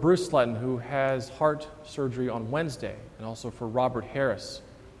for Bruce Sletton, who has heart surgery on Wednesday, and also for Robert Harris,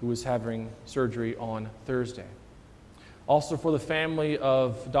 who is having surgery on Thursday. Also for the family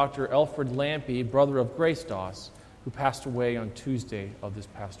of Dr. Alfred Lampy, brother of Grace Doss, who passed away on Tuesday of this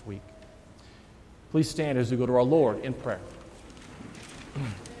past week. Please stand as we go to our Lord in prayer.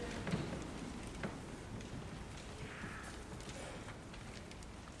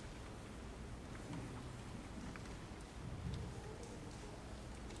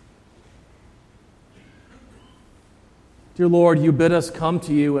 Dear Lord, you bid us come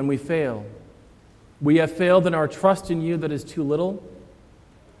to you and we fail. We have failed in our trust in you that is too little.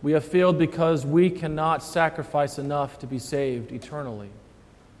 We have failed because we cannot sacrifice enough to be saved eternally.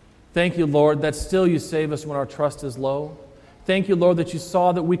 Thank you, Lord, that still you save us when our trust is low. Thank you, Lord, that you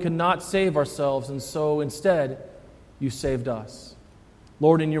saw that we could not save ourselves, and so instead you saved us.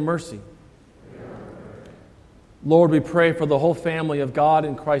 Lord, in your mercy. Lord, we pray for the whole family of God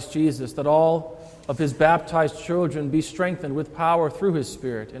in Christ Jesus, that all of his baptized children be strengthened with power through his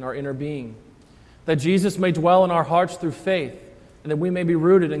Spirit in our inner being, that Jesus may dwell in our hearts through faith, and that we may be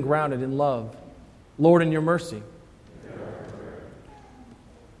rooted and grounded in love. Lord, in your mercy.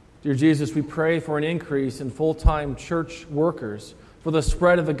 Dear Jesus, we pray for an increase in full-time church workers, for the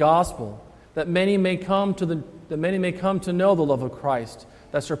spread of the gospel, that many may come to know the love of Christ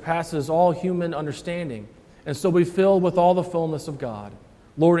that surpasses all human understanding, and so be filled with all the fullness of God.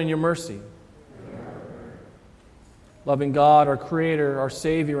 Lord, in your mercy. Loving God, our Creator, our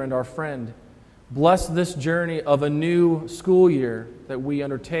Savior, and our friend, bless this journey of a new school year that we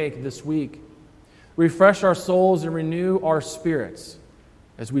undertake this week. Refresh our souls and renew our spirits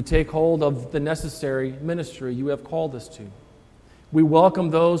as we take hold of the necessary ministry you have called us to. We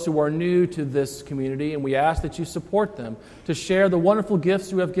welcome those who are new to this community, and we ask that you support them to share the wonderful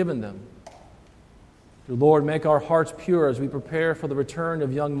gifts you have given them. Dear Lord, make our hearts pure as we prepare for the return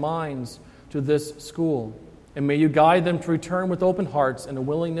of young minds to this school, and may you guide them to return with open hearts and a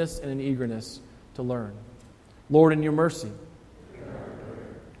willingness and an eagerness to learn. Lord, in your mercy.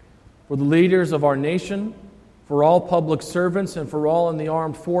 For the leaders of our nation, for all public servants, and for all in the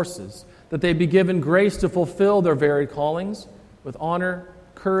armed forces, that they be given grace to fulfill their varied callings with honor,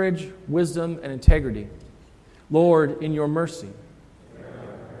 courage, wisdom, and integrity. Lord, in your mercy.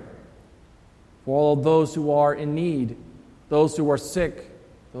 For all of those who are in need, those who are sick,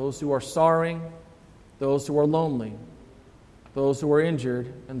 those who are sorrowing, those who are lonely, those who are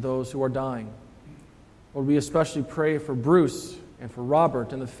injured, and those who are dying. Lord, we especially pray for Bruce and for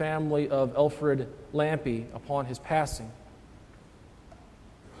Robert and the family of Alfred Lampy upon his passing.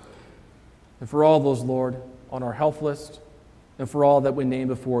 And for all those, Lord, on our health list, and for all that we name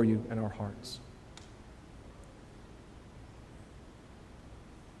before you in our hearts.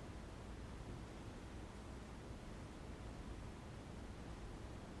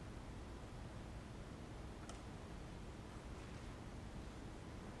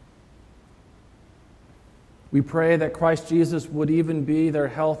 We pray that Christ Jesus would even be their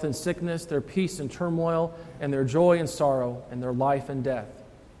health and sickness, their peace and turmoil, and their joy and sorrow, and their life and death.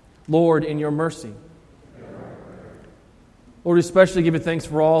 Lord, in your mercy. Lord, we especially give you thanks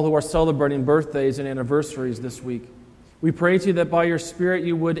for all who are celebrating birthdays and anniversaries this week. We pray to you that by your Spirit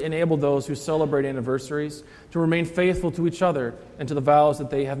you would enable those who celebrate anniversaries to remain faithful to each other and to the vows that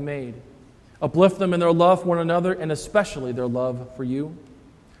they have made. Uplift them in their love for one another, and especially their love for you.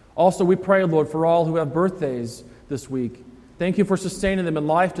 Also, we pray, Lord, for all who have birthdays this week. Thank you for sustaining them in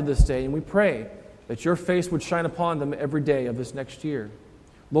life to this day, and we pray that your face would shine upon them every day of this next year.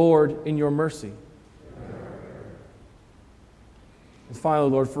 Lord, in your mercy. And finally,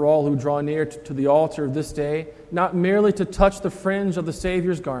 Lord, for all who draw near to the altar of this day, not merely to touch the fringe of the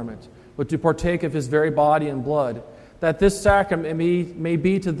Savior's garment, but to partake of his very body and blood, that this sacrament may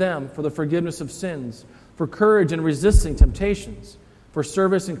be to them for the forgiveness of sins, for courage in resisting temptations, for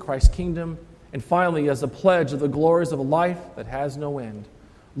service in Christ's kingdom, and finally as a pledge of the glories of a life that has no end.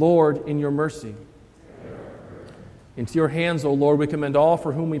 Lord, in your mercy. Into your hands, O Lord, we commend all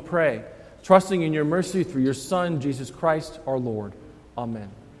for whom we pray, trusting in your mercy through your Son, Jesus Christ, our Lord.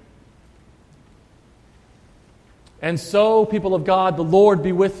 Amen. And so, people of God, the Lord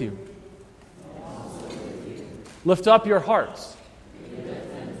be with you. Lift up your hearts.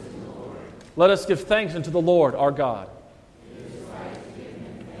 Let us give thanks unto the Lord our God.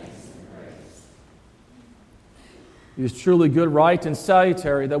 It is truly good, right, and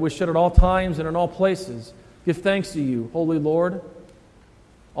salutary that we should at all times and in all places give thanks to you, Holy Lord,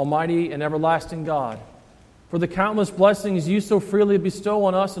 Almighty and everlasting God, for the countless blessings you so freely bestow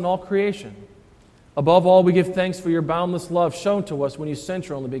on us and all creation. Above all, we give thanks for your boundless love shown to us when you sent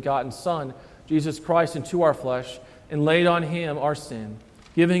your only begotten Son, Jesus Christ, into our flesh and laid on him our sin,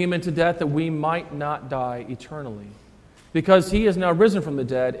 giving him into death that we might not die eternally. Because he is now risen from the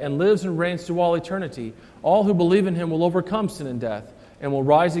dead and lives and reigns through all eternity, all who believe in him will overcome sin and death and will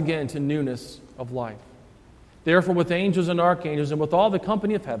rise again to newness of life. Therefore, with angels and archangels and with all the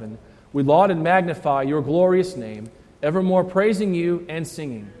company of heaven, we laud and magnify your glorious name, evermore praising you and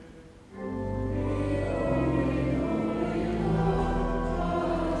singing.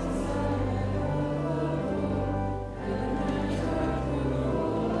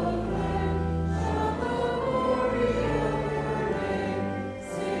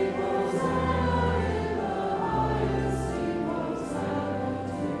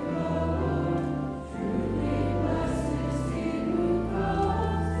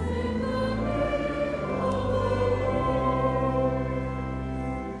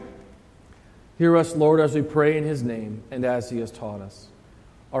 Hear us, Lord, as we pray in his name and as he has taught us.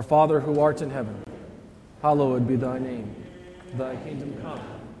 Our Father who art in heaven, hallowed be thy name. Thy kingdom come,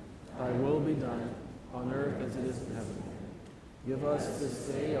 thy will be done, on earth as it is in heaven. Give us this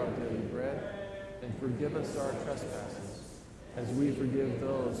day our daily bread, and forgive us our trespasses, as we forgive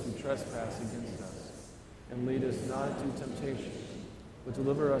those who trespass against us. And lead us not into temptation, but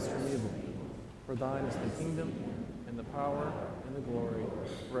deliver us from evil. For thine is the kingdom, and the power, and the glory,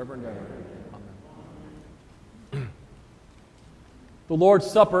 forever and ever. The Lord's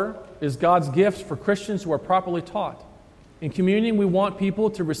Supper is God's gift for Christians who are properly taught. In communion, we want people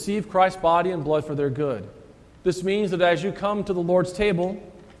to receive Christ's body and blood for their good. This means that as you come to the Lord's table,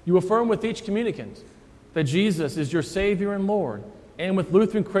 you affirm with each communicant that Jesus is your Savior and Lord, and with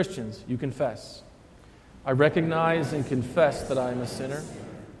Lutheran Christians, you confess, I recognize and confess that I am a sinner.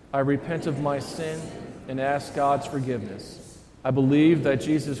 I repent of my sin and ask God's forgiveness. I believe that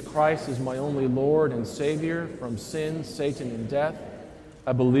Jesus Christ is my only Lord and Savior from sin, Satan, and death.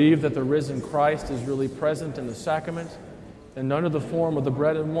 I believe that the risen Christ is really present in the sacrament, and under the form of the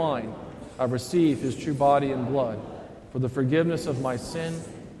bread and wine, I receive his true body and blood for the forgiveness of my sin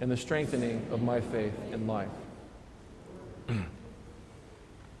and the strengthening of my faith in life.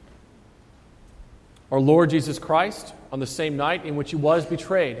 Our Lord Jesus Christ, on the same night in which he was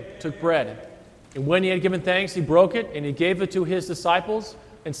betrayed, took bread. And when he had given thanks, he broke it, and he gave it to his disciples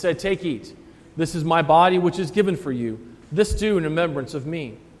and said, Take, eat. This is my body which is given for you. This do in remembrance of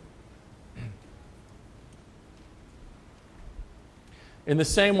me. In the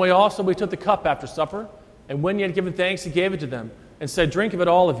same way also we took the cup after supper, and when he had given thanks, he gave it to them, and said, Drink of it,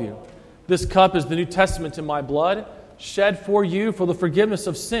 all of you. This cup is the New Testament in my blood, shed for you for the forgiveness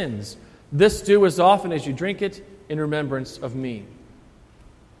of sins. This do as often as you drink it in remembrance of me.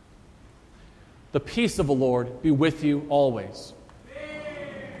 The peace of the Lord be with you always.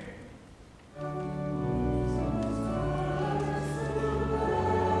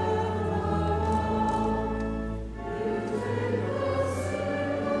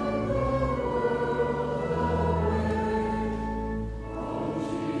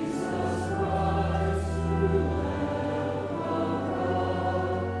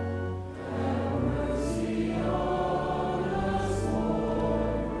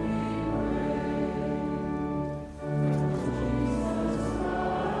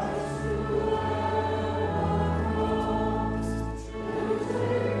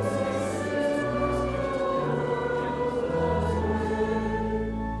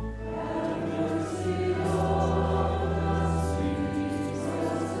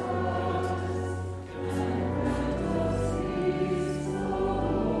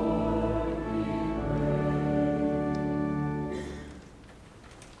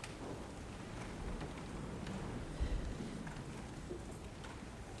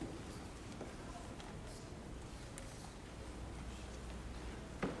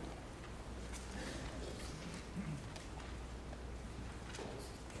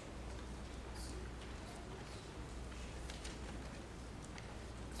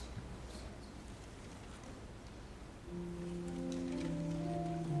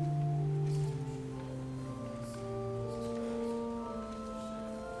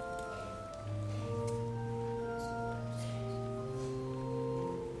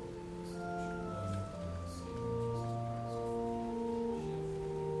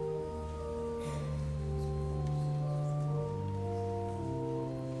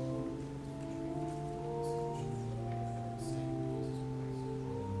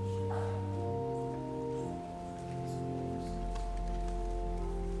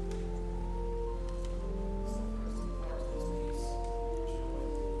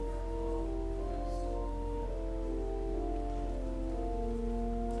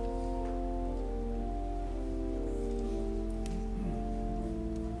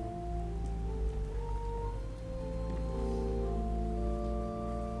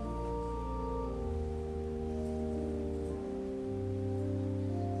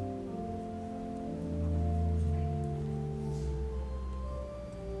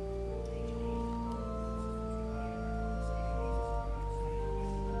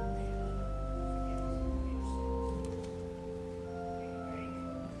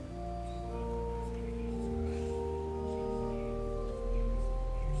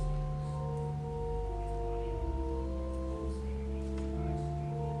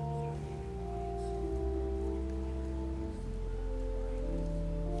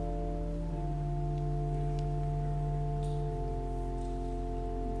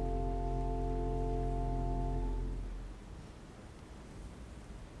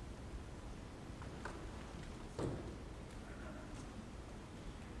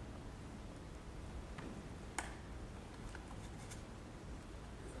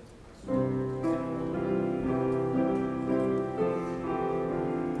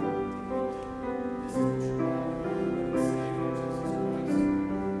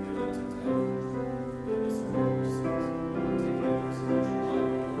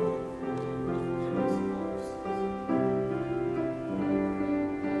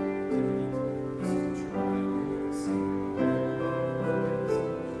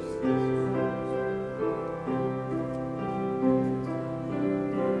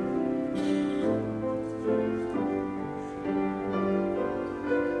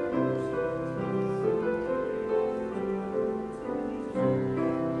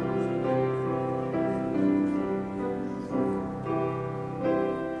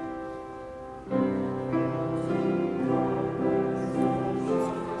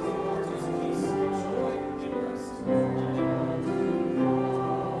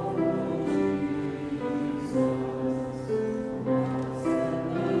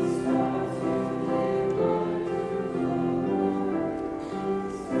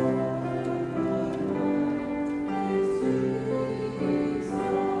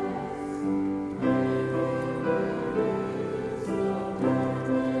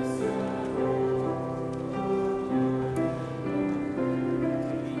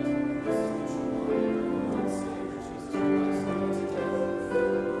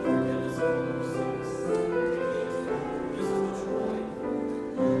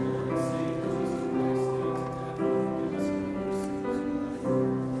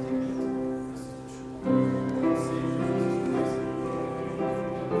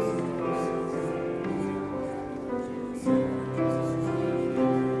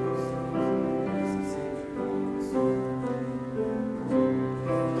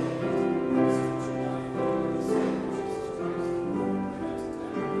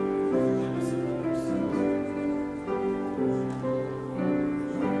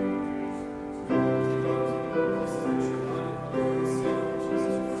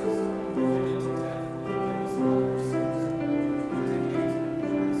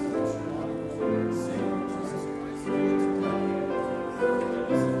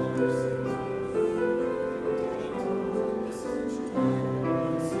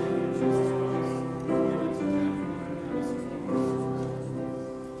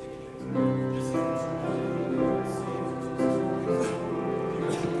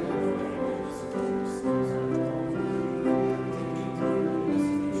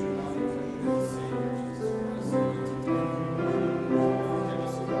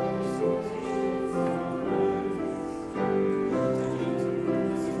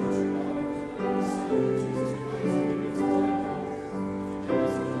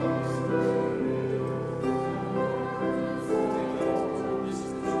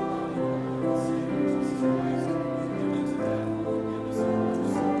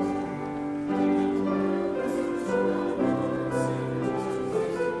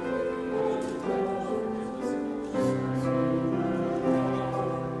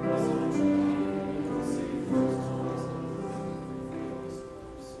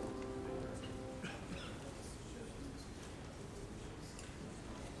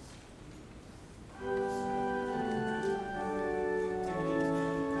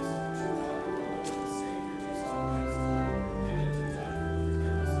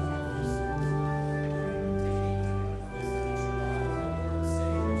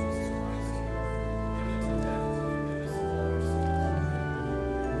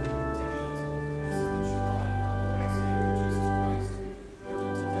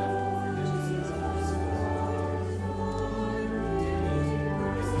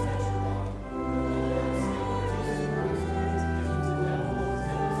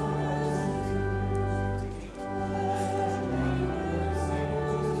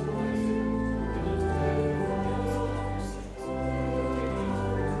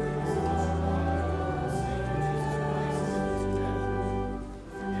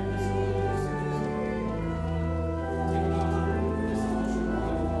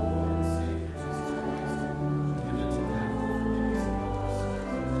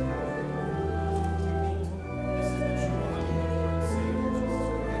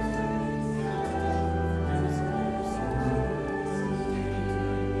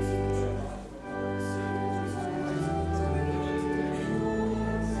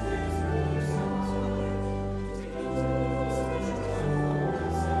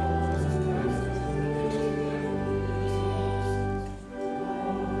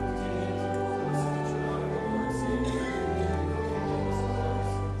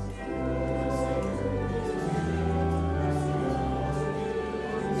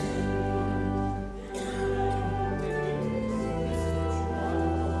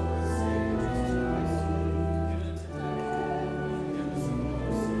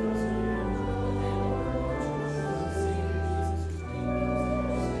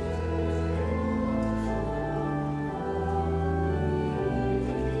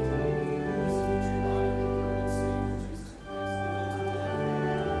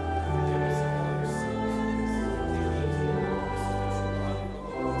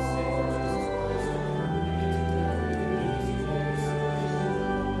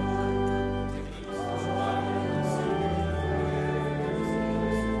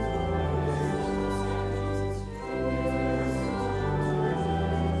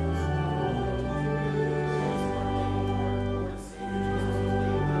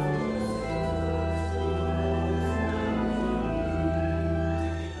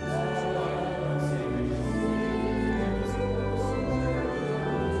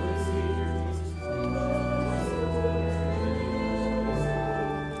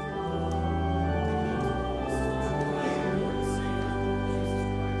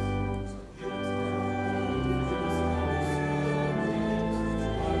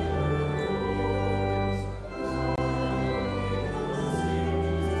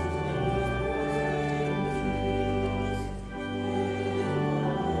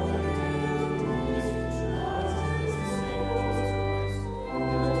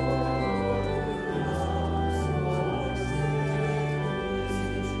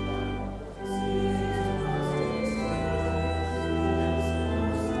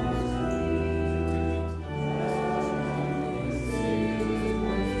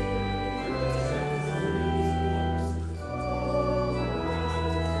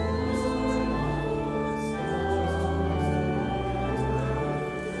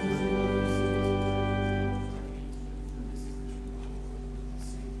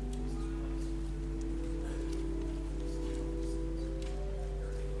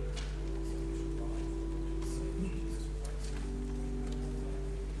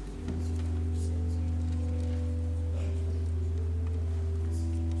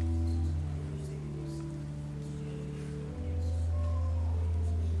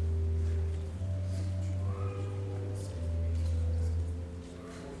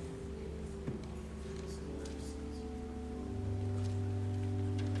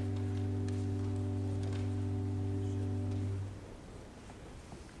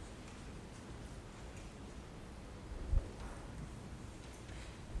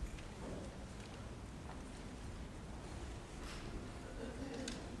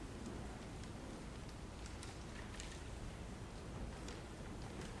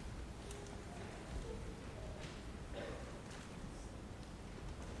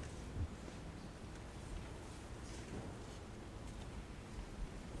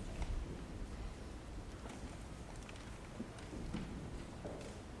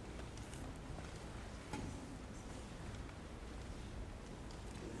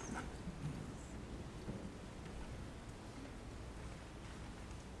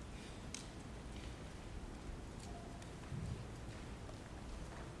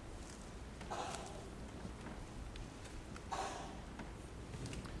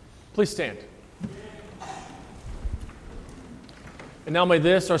 Please stand. And now may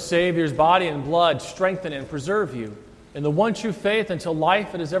this, our Savior's body and blood, strengthen and preserve you in the one true faith until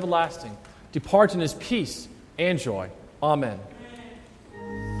life that is everlasting. Depart in his peace and joy. Amen.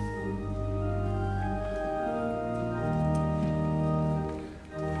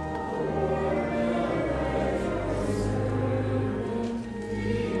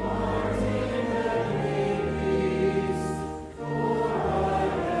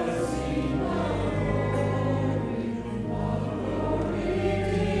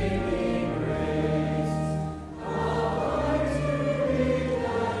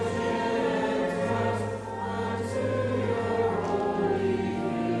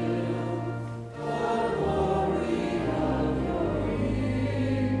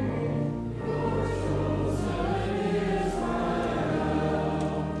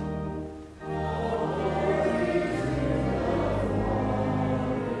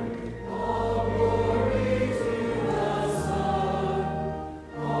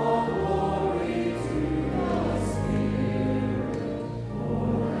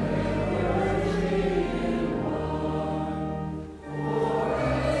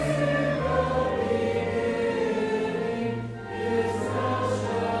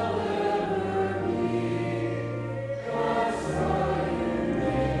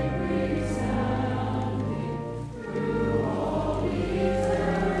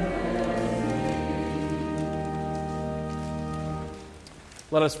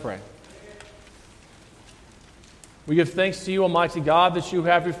 Let us pray. We give thanks to you, Almighty God, that you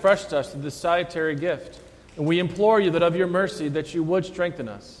have refreshed us with this salutary gift. And we implore you that of your mercy that you would strengthen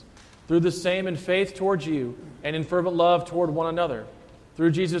us through the same in faith towards you and in fervent love toward one another.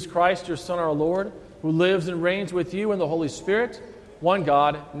 Through Jesus Christ, your Son, our Lord, who lives and reigns with you in the Holy Spirit, one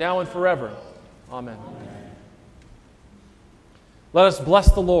God, now and forever. Amen. Let us bless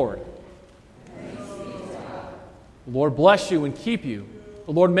the Lord. The Lord bless you and keep you.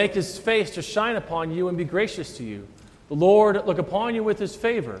 The Lord make his face to shine upon you and be gracious to you. The Lord look upon you with his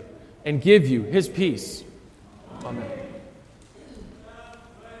favor and give you his peace. Amen.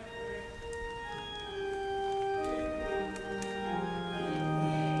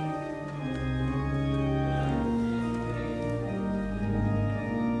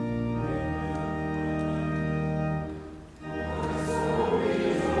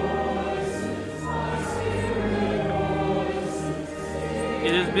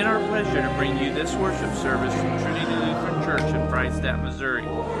 It has been our pleasure to bring you this worship service from Trinity Lutheran Church in Freistatt, Missouri.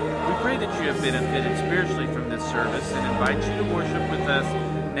 We pray that you have benefited spiritually from this service and invite you to worship with us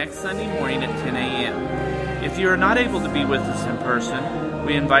next Sunday morning at 10 a.m. If you are not able to be with us in person,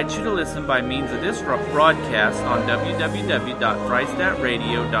 we invite you to listen by means of this broadcast on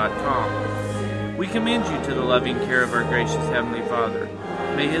www.freistattradio.com. We commend you to the loving care of our gracious Heavenly Father.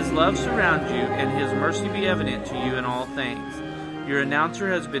 May his love surround you and his mercy be evident to you in all things. Your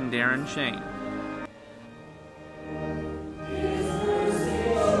announcer has been Darren Shane.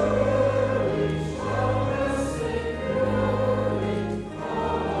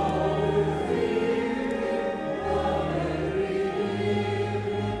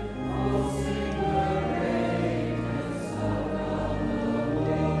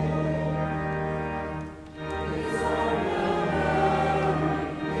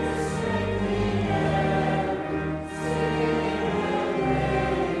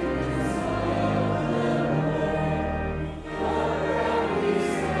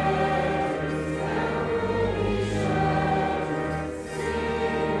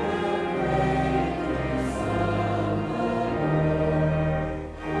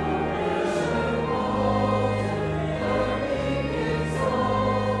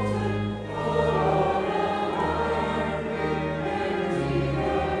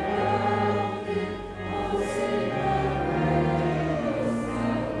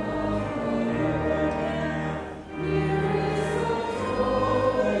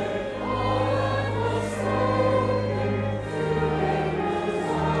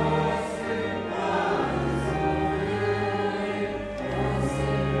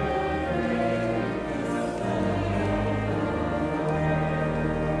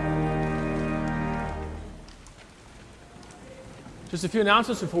 Just a few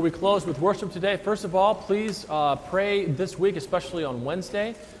announcements before we close with worship today. First of all, please pray this week, especially on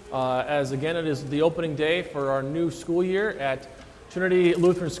Wednesday, as again it is the opening day for our new school year at Trinity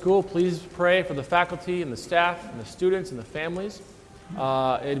Lutheran School. Please pray for the faculty and the staff and the students and the families.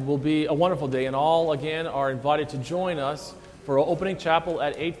 It will be a wonderful day, and all, again, are invited to join us for our opening chapel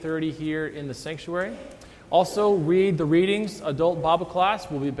at 8:30 here in the sanctuary. Also, read the readings. Adult Bible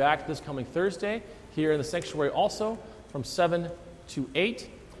class will be back this coming Thursday here in the sanctuary also from 7 to 8.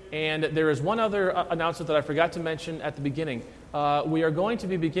 And there is one other announcement that I forgot to mention at the beginning. We are going to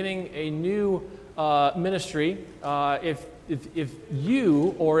be beginning a new ministry. If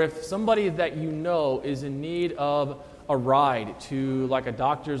you or if somebody that you know is in need of a ride to like a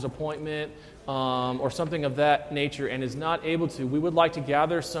doctor's appointment or something of that nature and is not able to, we would like to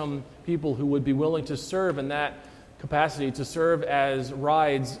gather some people who would be willing to serve in that capacity, to serve as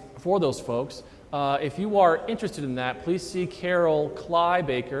rides for those folks. If you are interested in that, please see Carol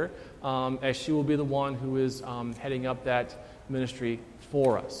Clybaker, as she will be the one who is heading up that ministry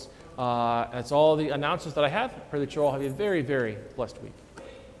for us. That's all the announcements that I have. I pray that you all have a very, very blessed week.